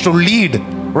supposed to lead,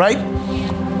 right?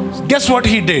 Guess what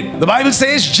he did? The Bible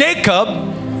says Jacob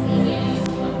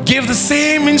gave the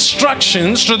same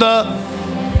instructions to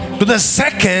the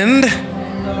second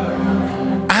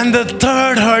and the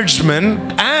third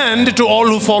herdsman and to all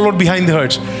who followed behind the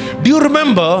herds. Do you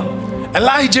remember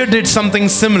Elijah did something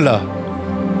similar?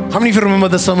 How many of you remember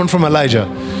the sermon from Elijah?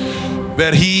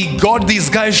 Where he got these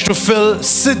guys to fill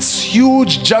 6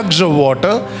 huge jugs of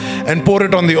water and pour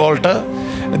it on the altar.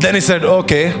 And then he said,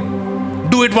 okay,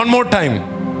 do it one more time.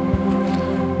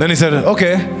 Then he said,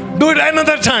 okay, do it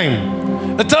another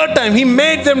time. The third time, he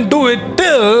made them do it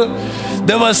till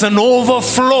there was an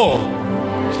overflow.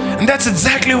 And that's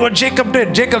exactly what Jacob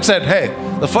did. Jacob said, hey,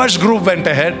 the first group went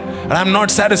ahead and I'm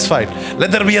not satisfied.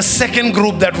 Let there be a second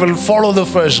group that will follow the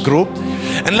first group.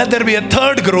 And let there be a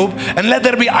third group. And let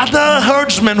there be other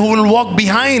herdsmen who will walk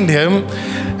behind him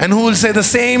and who will say the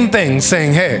same thing,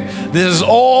 saying, hey, this is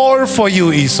all for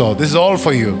you, Esau. This is all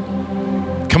for you.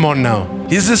 Come on now.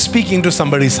 Is this speaking to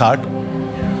somebody's heart?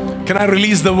 Can I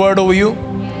release the word over you?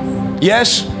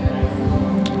 Yes?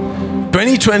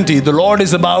 2020, the Lord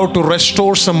is about to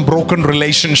restore some broken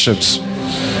relationships.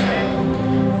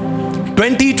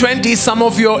 2020, some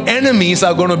of your enemies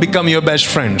are going to become your best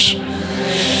friends.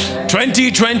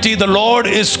 2020, the Lord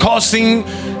is causing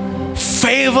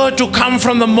favor to come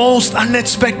from the most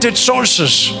unexpected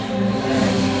sources.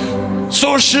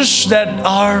 Sources that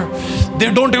they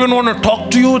don't even want to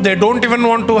talk to you. They don't even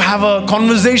want to have a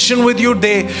conversation with you.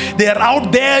 They are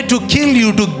out there to kill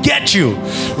you, to get you.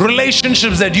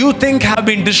 Relationships that you think have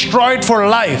been destroyed for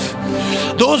life.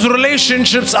 Those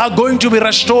relationships are going to be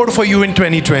restored for you in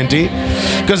 2020.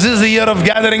 Because this is the year of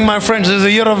gathering, my friends. This is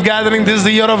the year of gathering. This is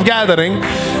the year of gathering.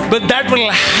 But that will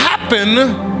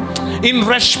happen in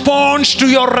response to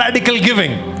your radical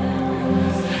giving.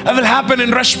 That will happen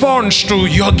in response to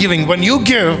your giving. When you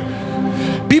give,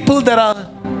 people that are,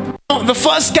 the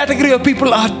first category of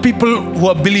people are people who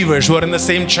are believers, who are in the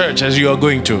same church as you are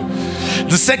going to.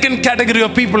 The second category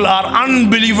of people are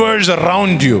unbelievers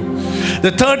around you.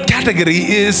 The third category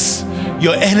is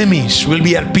your enemies will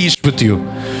be at peace with you.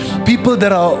 People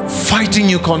that are fighting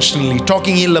you constantly,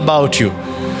 talking ill about you,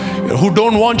 who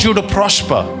don't want you to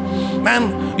prosper.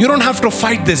 Man, you don't have to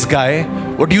fight this guy.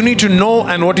 What you need to know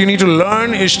and what you need to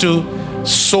learn is to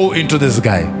sow into this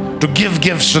guy, to give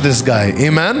gifts to this guy.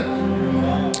 Amen?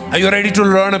 Are you ready to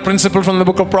learn a principle from the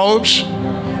book of Proverbs?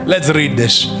 Let's read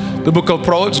this. The book of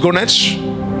Proverbs, go next.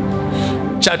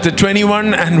 Chapter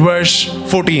 21 and verse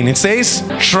 14. It says,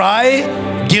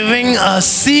 try giving a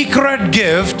secret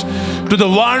gift to the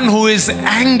one who is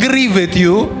angry with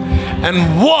you,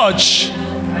 and watch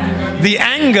the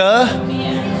anger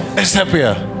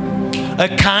disappear. A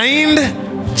kind,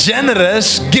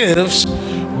 generous gift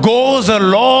goes a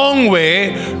long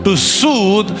way to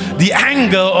soothe the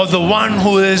anger of the one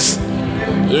who is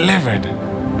livid.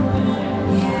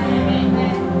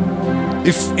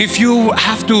 If you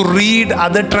have to read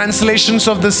other translations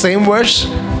of the same verse,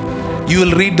 you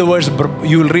will read the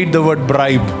word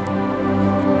bribe.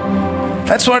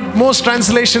 That's what most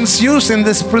translations use in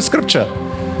this scripture.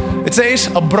 It says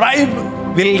a bribe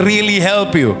will really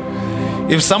help you.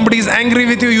 If somebody is angry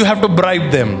with you, you have to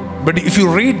bribe them. But if you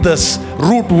read this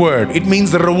root word, it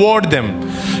means reward them.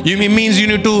 It means you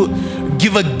need to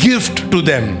give a gift to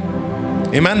them.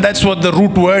 Amen. That's what the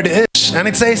root word is. And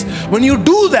it says, when you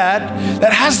do that,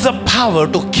 that has the power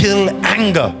to kill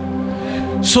anger.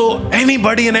 So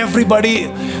anybody and everybody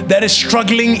that is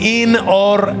struggling in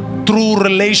or through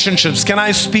relationships, can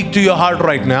I speak to your heart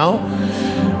right now?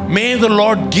 May the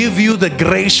Lord give you the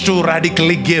grace to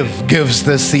radically give gifts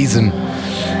this season.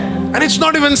 And it's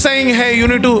not even saying, hey, you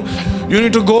need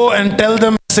to go and tell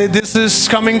them, say, this is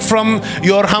coming from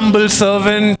your humble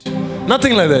servant.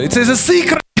 Nothing like that. It says a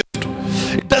secret gift.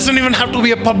 It doesn't even have to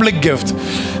be a public gift.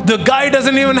 The guy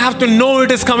doesn't even have to know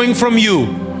it is coming from you.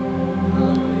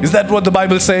 Is that what the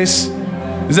Bible says?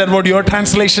 Is that what your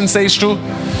translation says too?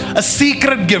 A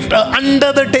secret gift, an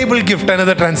under the table gift,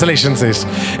 another translation says.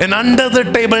 An under the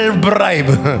table bribe.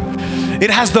 It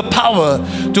has the power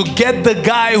to get the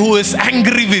guy who is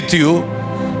angry with you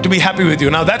to be happy with you.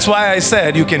 Now that's why I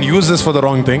said you can use this for the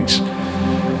wrong things.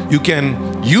 You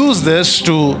can use this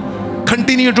to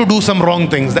continue to do some wrong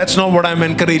things. That's not what I'm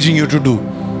encouraging you to do.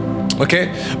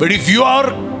 Okay? But if you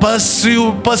are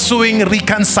pursuing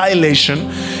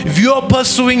reconciliation, if you are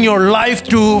pursuing your life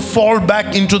to fall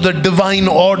back into the divine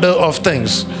order of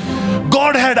things,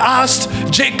 God had asked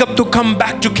Jacob to come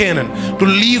back to Canaan, to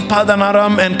leave Padan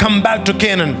Aram and come back to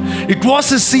Canaan. It was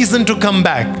his season to come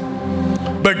back.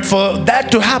 But for that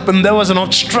to happen, there was an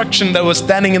obstruction that was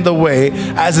standing in the way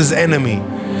as his enemy.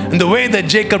 And the way that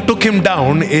Jacob took him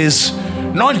down is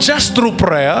not just through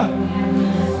prayer.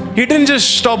 He didn't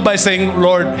just stop by saying,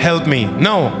 Lord, help me.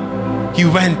 No, he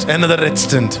went another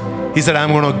instant. He said, I'm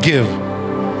going to give.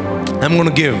 I'm going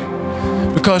to give.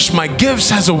 Because my gifts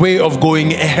has a way of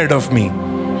going ahead of me.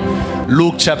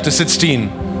 Luke chapter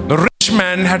 16. The rich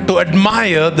man had to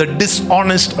admire the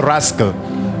dishonest rascal.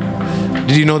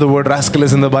 Did you know the word rascal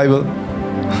is in the Bible?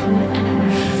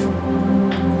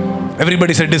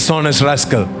 Everybody said dishonest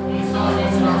rascal.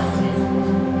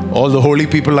 All the holy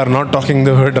people are not talking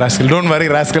the word rascal. Don't worry,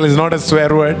 rascal is not a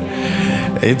swear word.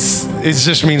 It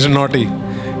just means naughty.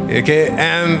 Okay?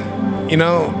 And,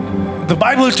 the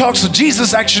Bible talks,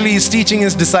 Jesus actually is teaching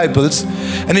his disciples,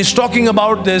 and he's talking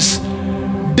about this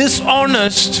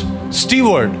dishonest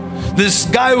steward. This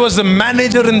guy was a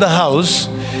manager in the house,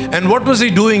 and what was he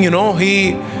doing?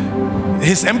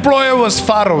 His employer was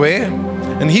far away,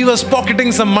 and he was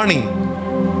pocketing some money.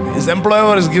 His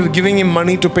employer was giving him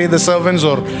money to pay the servants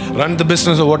or run the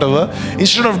business or whatever.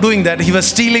 Instead of doing that, he was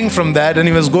stealing from that, and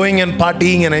he was going and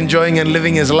partying and enjoying and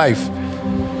living his life.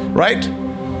 Right?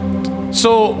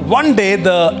 So one day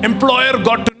the employer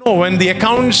got to know when the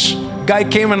accounts guy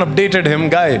came and updated him,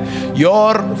 guy,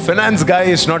 your finance guy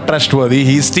is not trustworthy.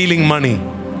 He's stealing money.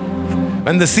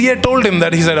 When the CA told him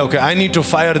that, he said, okay, I need to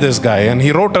fire this guy. And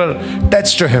he wrote a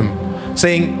text to him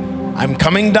saying, I'm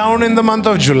coming down in the month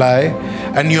of July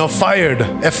and you're fired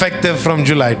effective from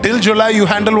July. Till July, you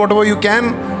handle whatever you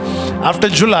can. After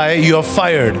July, you're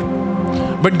fired.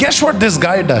 But guess what this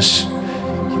guy does?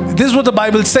 This is what the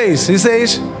Bible says. He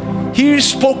says, he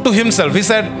spoke to himself. He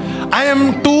said, I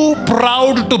am too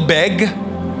proud to beg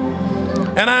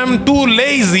and I am too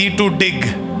lazy to dig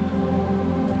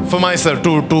for myself,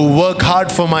 to work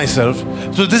hard for myself.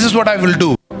 So this is what I will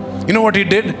do. You know what he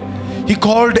did? He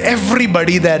called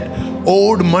everybody that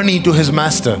owed money to his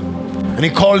master. And he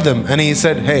called them and he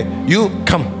said, hey, you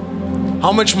come.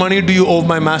 How much money do you owe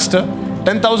my master?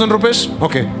 10,000 rupees?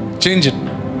 Okay, change it.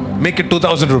 Make it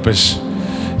 2,000 rupees.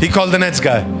 He called the next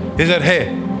guy. He said,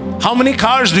 hey, how many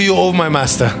cars do you owe my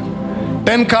master?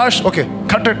 10 cars? Okay,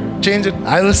 cut it, change it.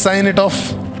 I will sign it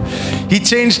off. He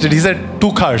changed it. He said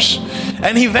 2 cars.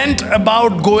 And he went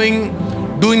about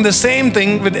doing the same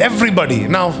thing with everybody.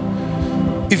 Now,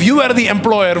 if you were the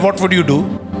employer, what would you do?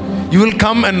 you will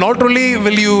come and not only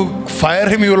will you fire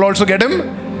him, you will also get him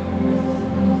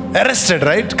arrested,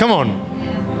 right? Come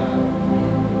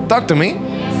on. Talk to me.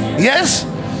 Yes.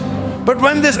 But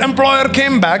when this employer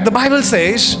came back, the Bible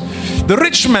says, the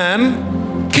rich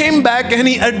man came back and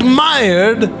he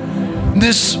admired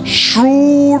this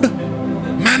shrewd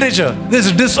manager,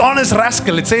 this dishonest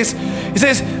rascal. He says,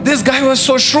 this guy was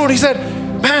so shrewd. He said,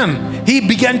 man, he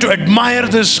began to admire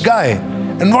this guy.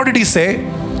 And what did he say?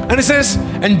 And he says,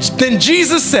 and then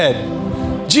Jesus said,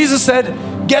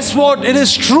 guess what? It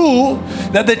is true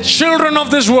that the children of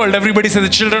this world, everybody say the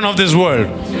children of this world,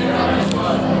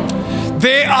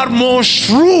 they are more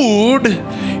shrewd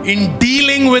in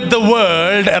dealing with the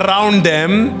world around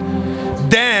them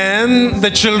than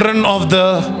the children of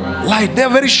the light. They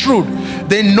are very shrewd.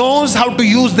 They knows how to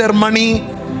use their money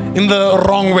in the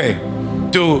wrong way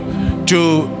to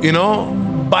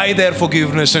buy their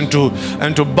forgiveness and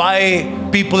to buy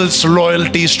people's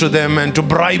loyalties to them and to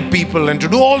bribe people and to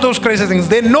do all those crazy things.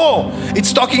 They know.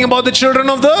 It's talking about the children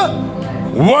of the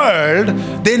world.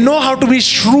 They know how to be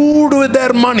shrewd with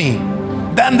their money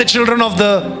than the children of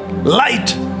the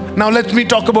light. Now let me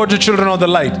talk about the children of the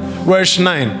light. Verse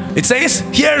 9. It says,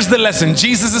 here's the lesson.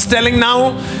 Jesus is telling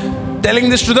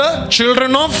this to the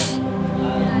children of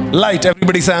light.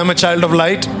 Everybody say, I'm a child of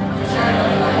light.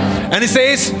 And he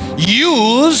says,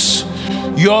 use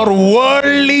your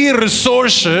worldly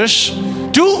resources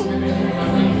to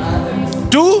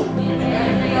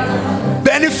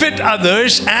benefit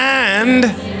others and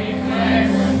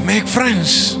make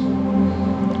friends.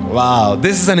 Wow,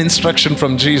 this is an instruction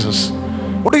from Jesus.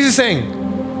 What is he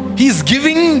saying? He's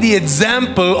giving the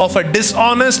example of a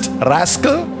dishonest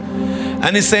rascal,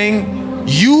 and he's saying,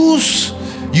 use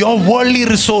your worldly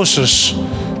resources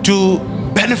to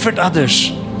benefit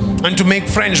others and to make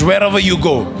friends wherever you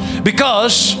go.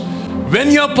 Because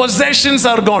when your possessions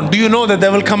are gone, do you know that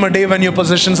there will come a day when your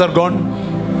possessions are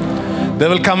gone? There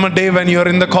will come a day when you're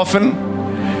in the coffin.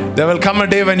 There will come a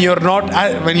day when you're not,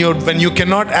 when you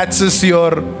cannot access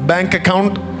your bank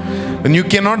account, when you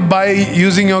cannot buy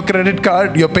using your credit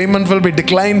card. Your payment will be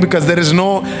declined because there is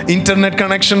no internet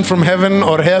connection from heaven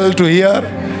or hell to here.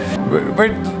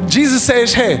 But Jesus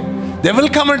says, hey, there will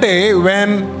come a day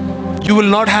when you will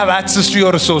not have access to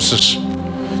your resources.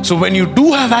 So when you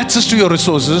do have access to your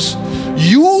resources,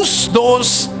 use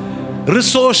those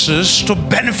resources to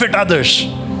benefit others.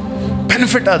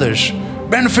 Benefit others.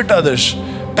 Benefit others.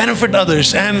 Benefit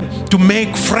others and to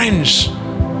make friends.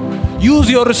 Use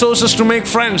your resources to make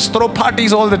friends. Throw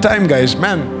parties all the time, guys.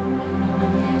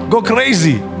 Man, go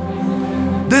crazy.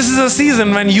 This is a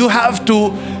season when you have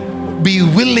to be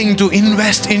willing to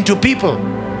invest into people,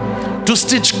 to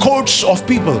stitch coats of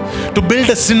people, to build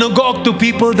a synagogue to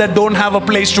people that don't have a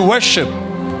place to worship,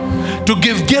 to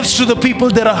give gifts to the people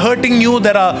that are hurting you,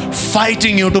 that are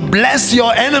fighting you, to bless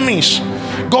your enemies.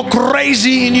 Go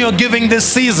crazy in your giving this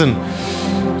season.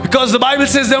 Because the Bible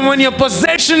says that when your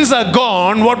possessions are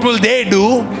gone, what will they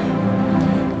do?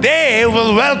 They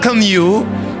will welcome you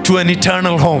to an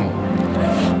eternal home.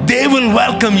 They will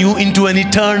welcome you into an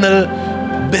eternal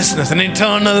business, an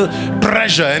eternal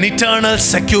treasure, an eternal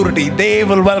security. They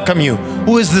will welcome you.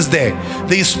 Who is this they?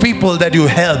 These people that you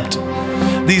helped.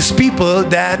 These people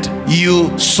that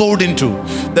you sowed into.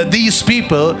 That these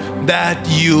people that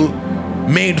you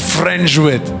made friends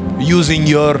with using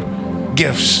your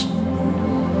gifts.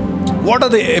 What are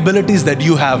the abilities that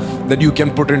you have that you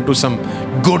can put into some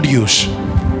good use?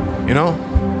 You know,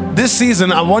 this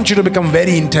season I want you to become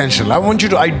very intentional. I want you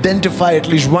to identify at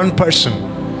least one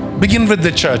person. Begin with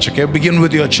the church, okay? Begin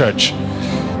with your church.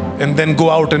 And then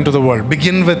go out into the world.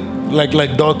 Begin with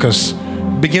like Dorcas.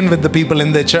 Begin with the people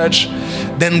in the church.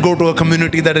 Then go to a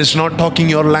community that is not talking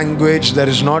your language, that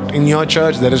is not in your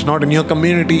church, that is not in your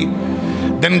community.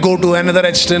 Then go to another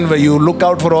extent where you look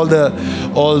out for all the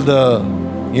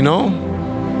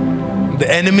the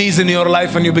enemies in your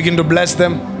life and you begin to bless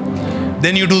them.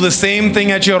 Then you do the same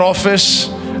thing at your office.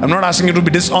 I'm not asking you to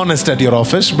be dishonest at your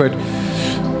office, but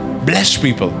bless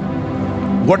people.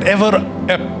 Whatever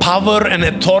power and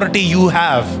authority you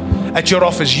have at your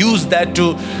office, use that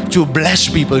to bless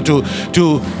people, to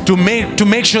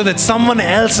make sure that someone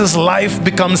else's life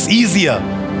becomes easier.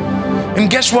 And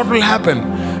guess what will happen?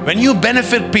 When you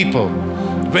benefit people,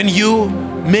 when you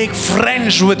make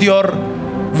friends with your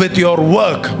with your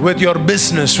work, with your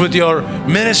business, with your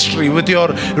ministry, with your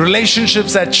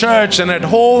relationships at church and at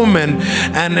home,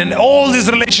 and all these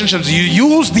relationships. You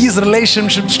use these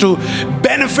relationships to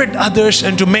benefit others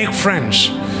and to make friends.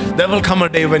 There will come a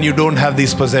day when you don't have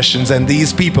these possessions, and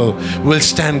these people will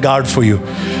stand guard for you.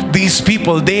 These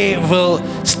people, they will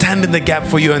stand in the gap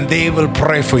for you, and they will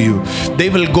pray for you. They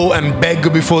will go and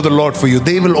beg before the Lord for you.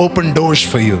 They will open doors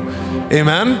for you.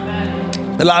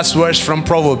 Amen. The last verse from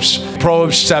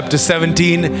Proverbs chapter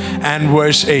 17 and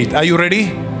verse 8. Are you ready?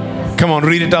 Come on,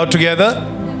 read it out together.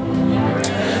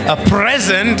 A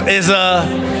present is a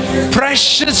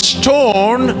precious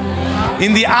stone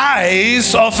in the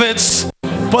eyes of its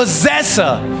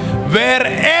possessor.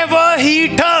 Wherever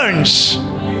he turns,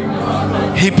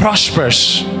 he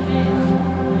prospers.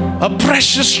 A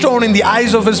precious stone in the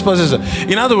eyes of his possessor.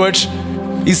 In other words,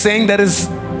 he's saying that is,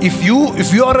 if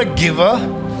you are a giver,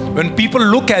 when people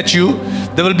look at you,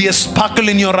 there will be a sparkle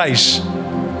in your eyes.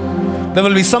 There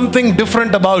will be something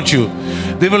different about you.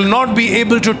 They will not be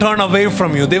able to turn away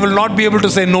from you. They will not be able to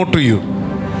say no to you.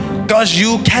 Because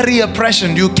you carry a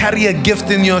present, you carry a gift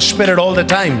in your spirit all the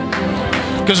time.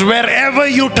 Because wherever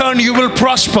you turn, you will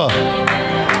prosper.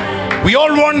 We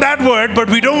all want that word, but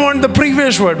we don't want the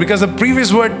previous word, because the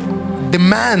previous word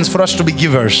demands for us to be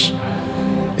givers.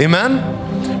 Amen?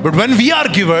 But when we are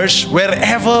givers,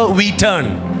 wherever we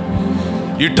turn,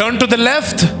 you turn to the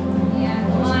left,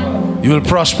 you will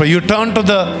prosper. You turn to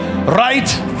the right,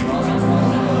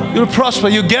 you will prosper.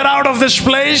 You get out of this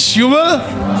place, you will.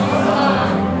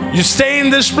 You stay in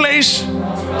this place.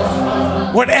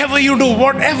 Whatever you do,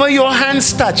 whatever your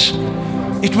hands touch,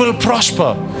 it will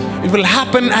prosper. It will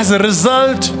happen as a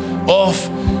result of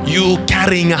you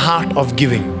carrying a heart of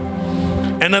giving.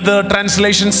 Another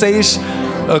translation says,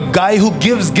 a guy who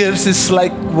gives gifts is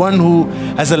like one who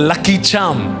has a lucky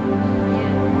charm.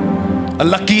 A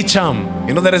lucky charm.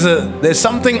 You know, there's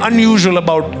something unusual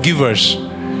about givers.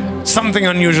 Something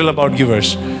unusual about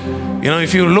givers. You know,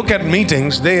 if you look at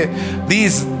meetings, the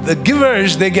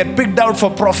givers, they get picked out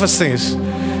for prophecies.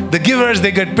 The givers,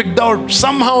 they get picked out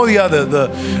somehow or the other.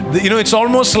 You know, it's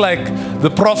almost like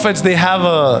the prophets, they have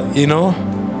a, you know,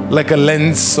 like a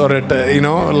lens or a, you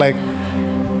know, like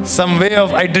some way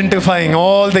of identifying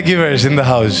all the givers in the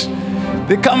house.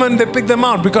 They come and they pick them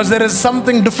out because there is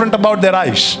something different about their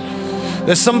eyes.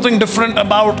 There's something different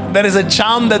about, there is a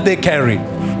charm that they carry.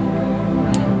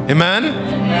 Amen?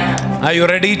 Are you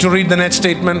ready to read the next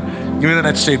statement? Give me the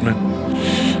next statement.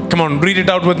 Come on, read it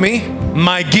out with me.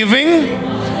 My giving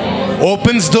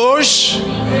opens doors,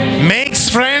 makes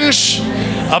friends,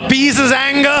 appeases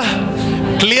anger,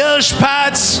 clears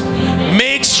paths,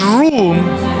 makes room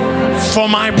for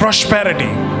my prosperity.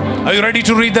 Are you ready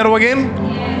to read that again?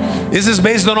 Is this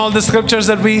based on all the scriptures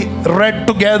that we read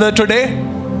together today?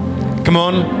 Come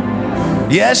on.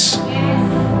 Yes?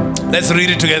 Let's read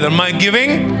it together. My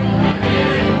giving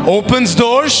opens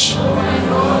doors,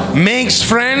 makes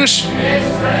friends,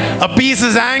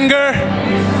 appeases anger,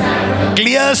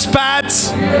 clears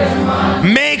paths,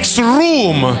 makes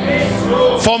room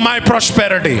for my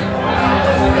prosperity.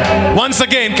 Once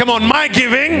again, come on. My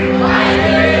giving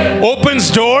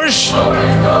opens doors,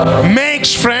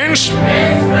 makes friends,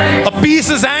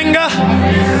 appeases anger,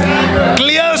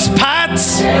 clears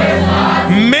paths,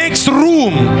 makes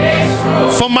room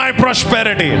for my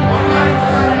prosperity.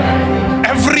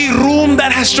 Every room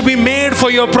that has to be made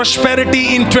for your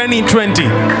prosperity in 2020.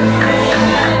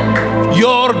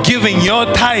 Your giving, your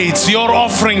tithes, your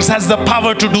offerings has the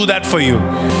power to do that for you.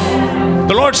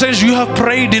 The Lord says you have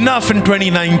prayed enough in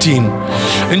 2019.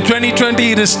 In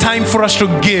 2020, it is time for us to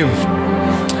give.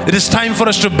 It is time for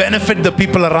us to benefit the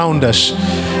people around us.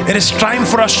 It is time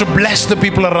for us to bless the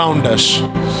people around us.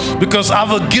 Because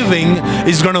our giving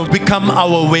is going to become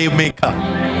our way maker.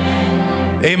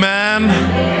 Amen.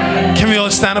 Can we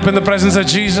all stand up in the presence of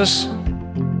Jesus?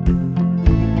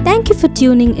 Thank you for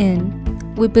tuning in.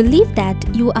 We believe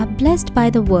that you are blessed by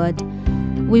the word.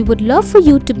 We would love for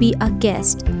you to be our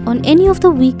guest on any of the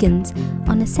weekends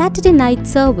on a Saturday night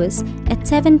service at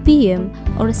 7 p.m.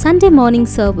 or a Sunday morning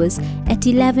service at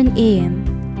 11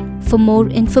 a.m. For more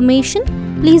information,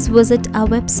 please visit our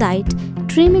website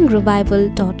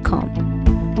dreamingrevival.com.